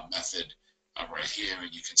method right here,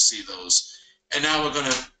 and you can see those. And now we're going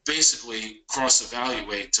to basically cross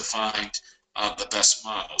evaluate to find the best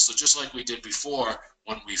model. So just like we did before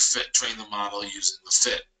when we train the model using the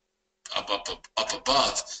fit up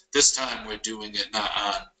above, this time we're doing it not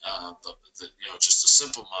on just a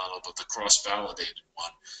simple model, but the cross-validated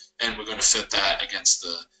one, and we're going to fit that against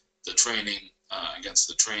the training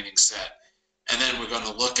set, and then we're going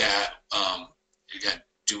to look at again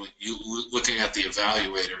looking at the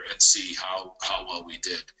evaluator and see how well we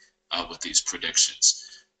did with these predictions.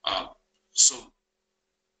 So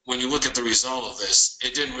when you look at the result of this,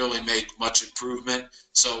 it didn't really make much improvement.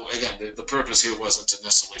 So again, the purpose here wasn't to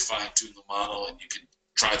necessarily fine-tune the model, and you can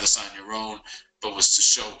try this on your own, but was to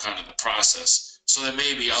show kind of the process. So there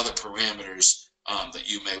may be other parameters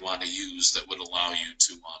that you may want to use that would allow you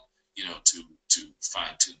to to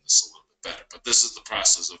fine tune this a little bit better. But this is the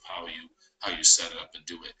process of how you set it up and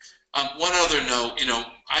do it. One other note,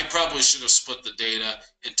 I probably should have split the data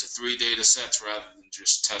into 3 data sets rather than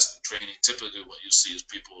just test and training. Typically what you see is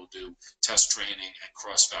people will do test training and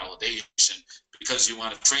cross-validation because you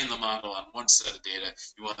want to train the model on one set of data,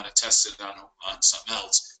 you want to test it on something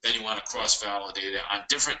else, then you want to cross-validate it on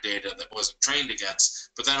different data that wasn't trained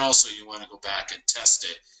against, but then also you want to go back and test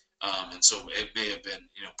it. And so it may have been,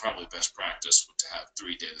 probably best practice to have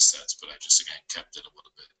 3 data sets, but I just, again, kept it a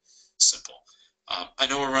little bit simple. I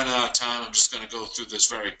know we're running out of time. I'm just going to go through this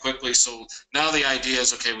very quickly. So now the idea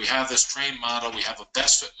is, okay, we have this trained model. We have a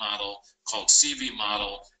best fit model called CV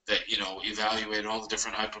model that, evaluated all the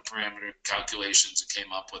different hyperparameter calculations and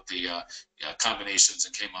came up with the combinations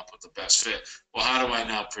and came up with the best fit. Well, how do I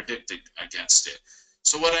now predict against it?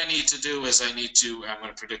 So what I need to do is I'm going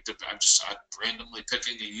to predict it. I'm randomly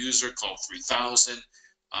picking a user called 3000.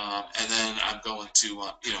 And then I'm going to,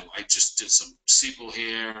 I just did some SQL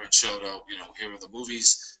here and showed out, here are the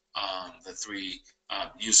movies the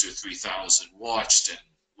user 3000 watched, and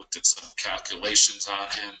looked at some calculations on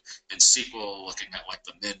him in SQL, looking at like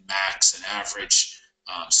the min, max, and average.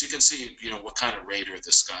 So you can see, what kind of rater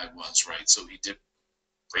this guy was, right? So he did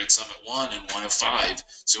rate some at 1 and 1 at 5.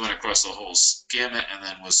 So he went across the whole gamut and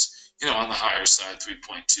then was, on the higher side,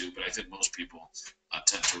 3.2. But I think most people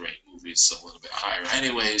tend to rate movies a little bit higher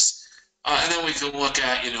anyways. And then we can look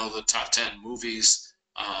at, the top 10 movies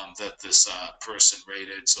that this person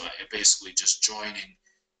rated. So basically just joining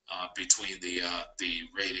between the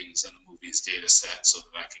ratings and the movies data set so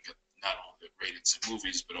that I can get not only the ratings of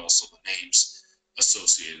movies, but also the names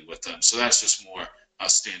associated with them. So that's just more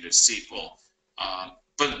standard SQL.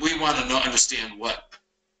 But we want to understand what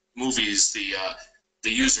movies the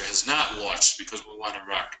user has not watched, because we want to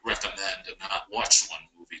recommend and not watch one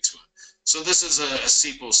movie to him. So this is a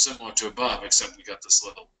SQL similar to above, except we got this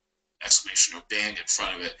little exclamation or bang in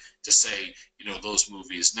front of it to say, those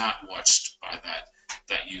movies not watched by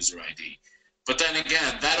that user ID. But then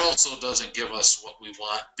again, that also doesn't give us what we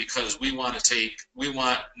want, because we want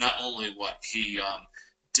not only what he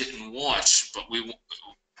didn't watch, but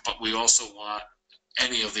we also want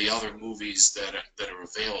any of the other movies that are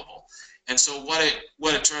available. And so what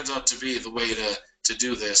it turns out to be, the way to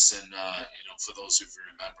do this, and for those of you who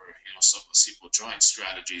remember, some of the SQL join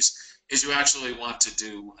strategies, is you actually want to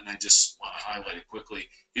do, and I just want to highlight it quickly,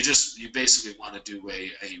 you basically want to do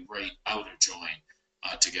a right outer join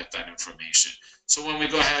to get that information. So when we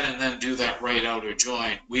go ahead and then do that right outer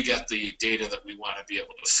join, we get the data that we want to be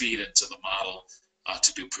able to feed into the model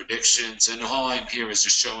to do predictions. And all I'm here is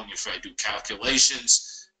just showing you, if I do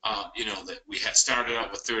calculations, that we had started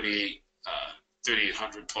out with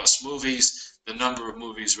 3,800 plus movies. The number of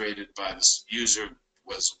movies rated by this user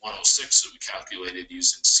was 106, so we calculated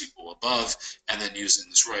using SQL above, and then using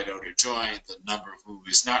this right outer join, the number of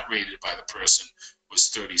movies not rated by the person was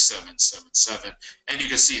 3777. And you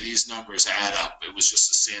can see these numbers add up. It was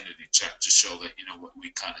just a sanity check to show that, what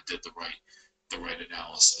we kind of did the right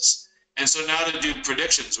analysis. And so now to do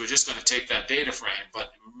predictions, we're just going to take that data frame,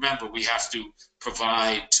 but remember, we have to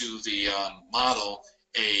provide to the model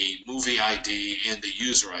a movie ID and a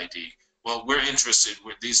user ID. Well, we're interested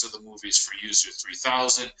with, these are the movies for user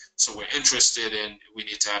 3000, so we're interested in, we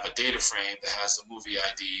need to have a data frame that has the movie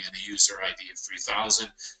ID and a user ID of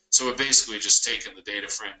 3000. So we're basically just taking the data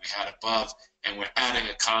frame we had above, and we're adding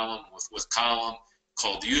a column with column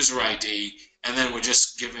called user ID, and then we're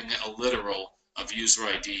just giving it a literal of user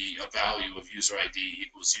ID, a value of user ID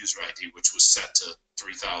equals user ID, which was set to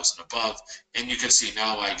 3000 above. And you can see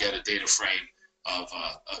now I get a data frame of,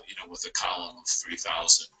 with a column of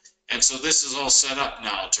 3000. And so this is all set up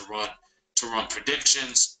now to run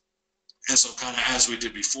predictions. And so kind of as we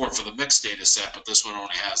did before for the mixed data set, but this one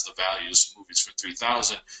only has the values of movies for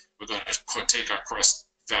 3000. We're going to take our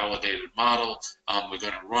cross-validated model. We're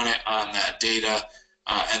going to run it on that data.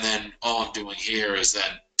 And then all I'm doing here is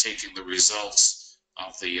then taking the results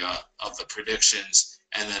of the predictions,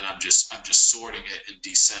 and then I'm just sorting it in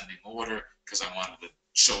descending order because I wanted to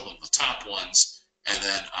show them the top ones, and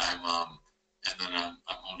then I'm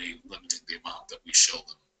only limiting the amount that we show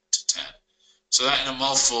them to 10. So that in a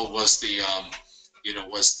mouthful was the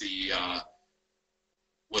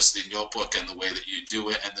notebook and the way that you do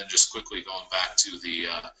it, and then just quickly going back to the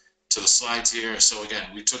slides here. So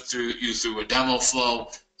again, we took you through a demo flow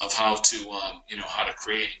of how to how to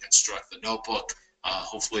create and construct the notebook.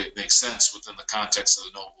 Hopefully it makes sense within the context of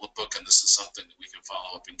the notebook, and this is something that we can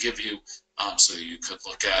follow up and give you so you could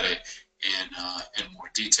look at it in more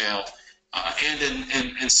detail. And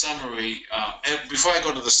in summary, and before I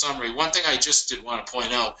go to the summary, one thing I just did want to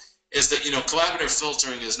point out is that, collaborative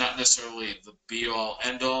filtering is not necessarily the be-all,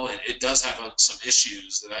 end-all. It does have some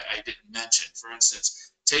issues that I didn't mention. For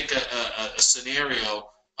instance, take a scenario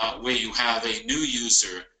where you have a new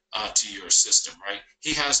user to your system, right?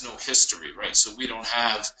 He has no history, right? So we don't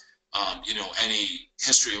have, any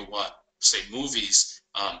history of what, say, movies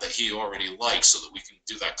that he already likes, so that we can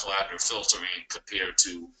do that collaborative filtering compared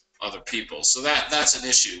to other people. So that's an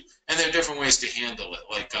issue. And there are different ways to handle it.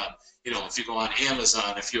 Like, if you go on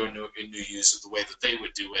Amazon, if you're a new user, the way that they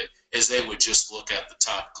would do it is they would just look at the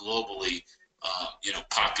top globally,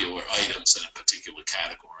 popular items in a particular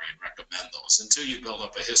category and recommend those until you build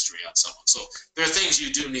up a history on someone. So there are things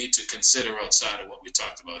you do need to consider outside of what we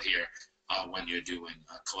talked about here when you're doing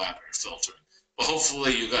collaborative filtering. But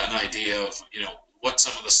hopefully you got an idea of, what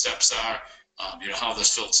some of the steps are, how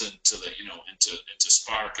this fits into the, into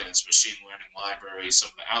Spark and its machine learning library, some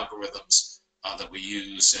of the algorithms that we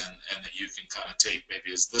use, and that you can kind of take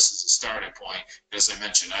maybe as this is a starting point. As I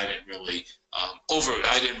mentioned, I didn't really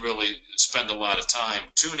spend a lot of time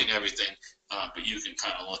tuning everything, but you can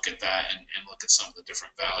kind of look at that and look at some of the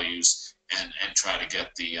different values and try to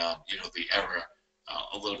get the the error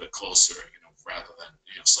a little bit closer, rather than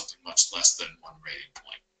something much less than one rating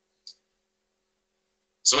point.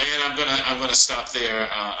 So, Ann, I'm gonna stop there.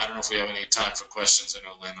 I don't know if we have any time for questions. I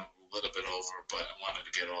know Lynn a little bit over, but I wanted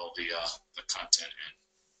to get all the content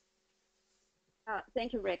in.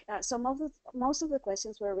 Thank you, Rick. So most of the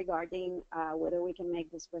questions were regarding whether we can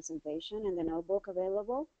make this presentation and the notebook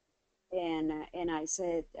available. And I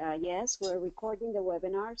said, yes, we're recording the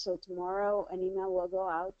webinar. So tomorrow an email will go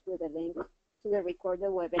out with a link to the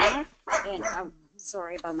recorded webinar. And I'm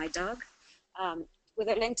sorry about my dog. With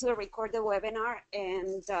a link to the recorded webinar,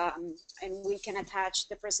 and we can attach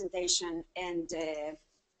the presentation and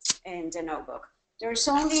the notebook. There's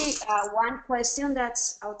only one question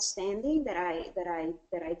that's outstanding that I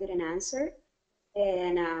didn't answer,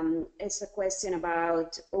 and it's a question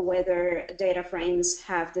about whether data frames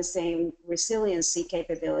have the same resiliency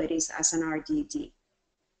capabilities as an RDD.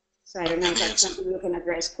 So I don't know if that's something you can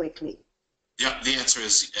address quickly. Yeah, the answer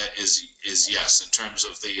is yes, in terms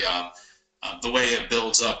of the way it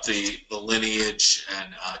builds up the lineage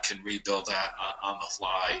and can rebuild that on the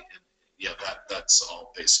fly. And yeah, that's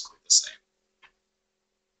all basically the same.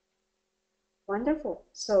 Wonderful.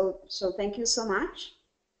 So thank you so much.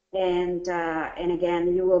 And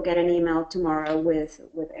again, you will get an email tomorrow with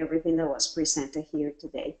everything that was presented here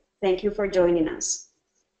today. Thank you for joining us.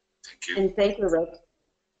 Thank you. And thank you, Rick.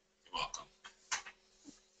 You're welcome.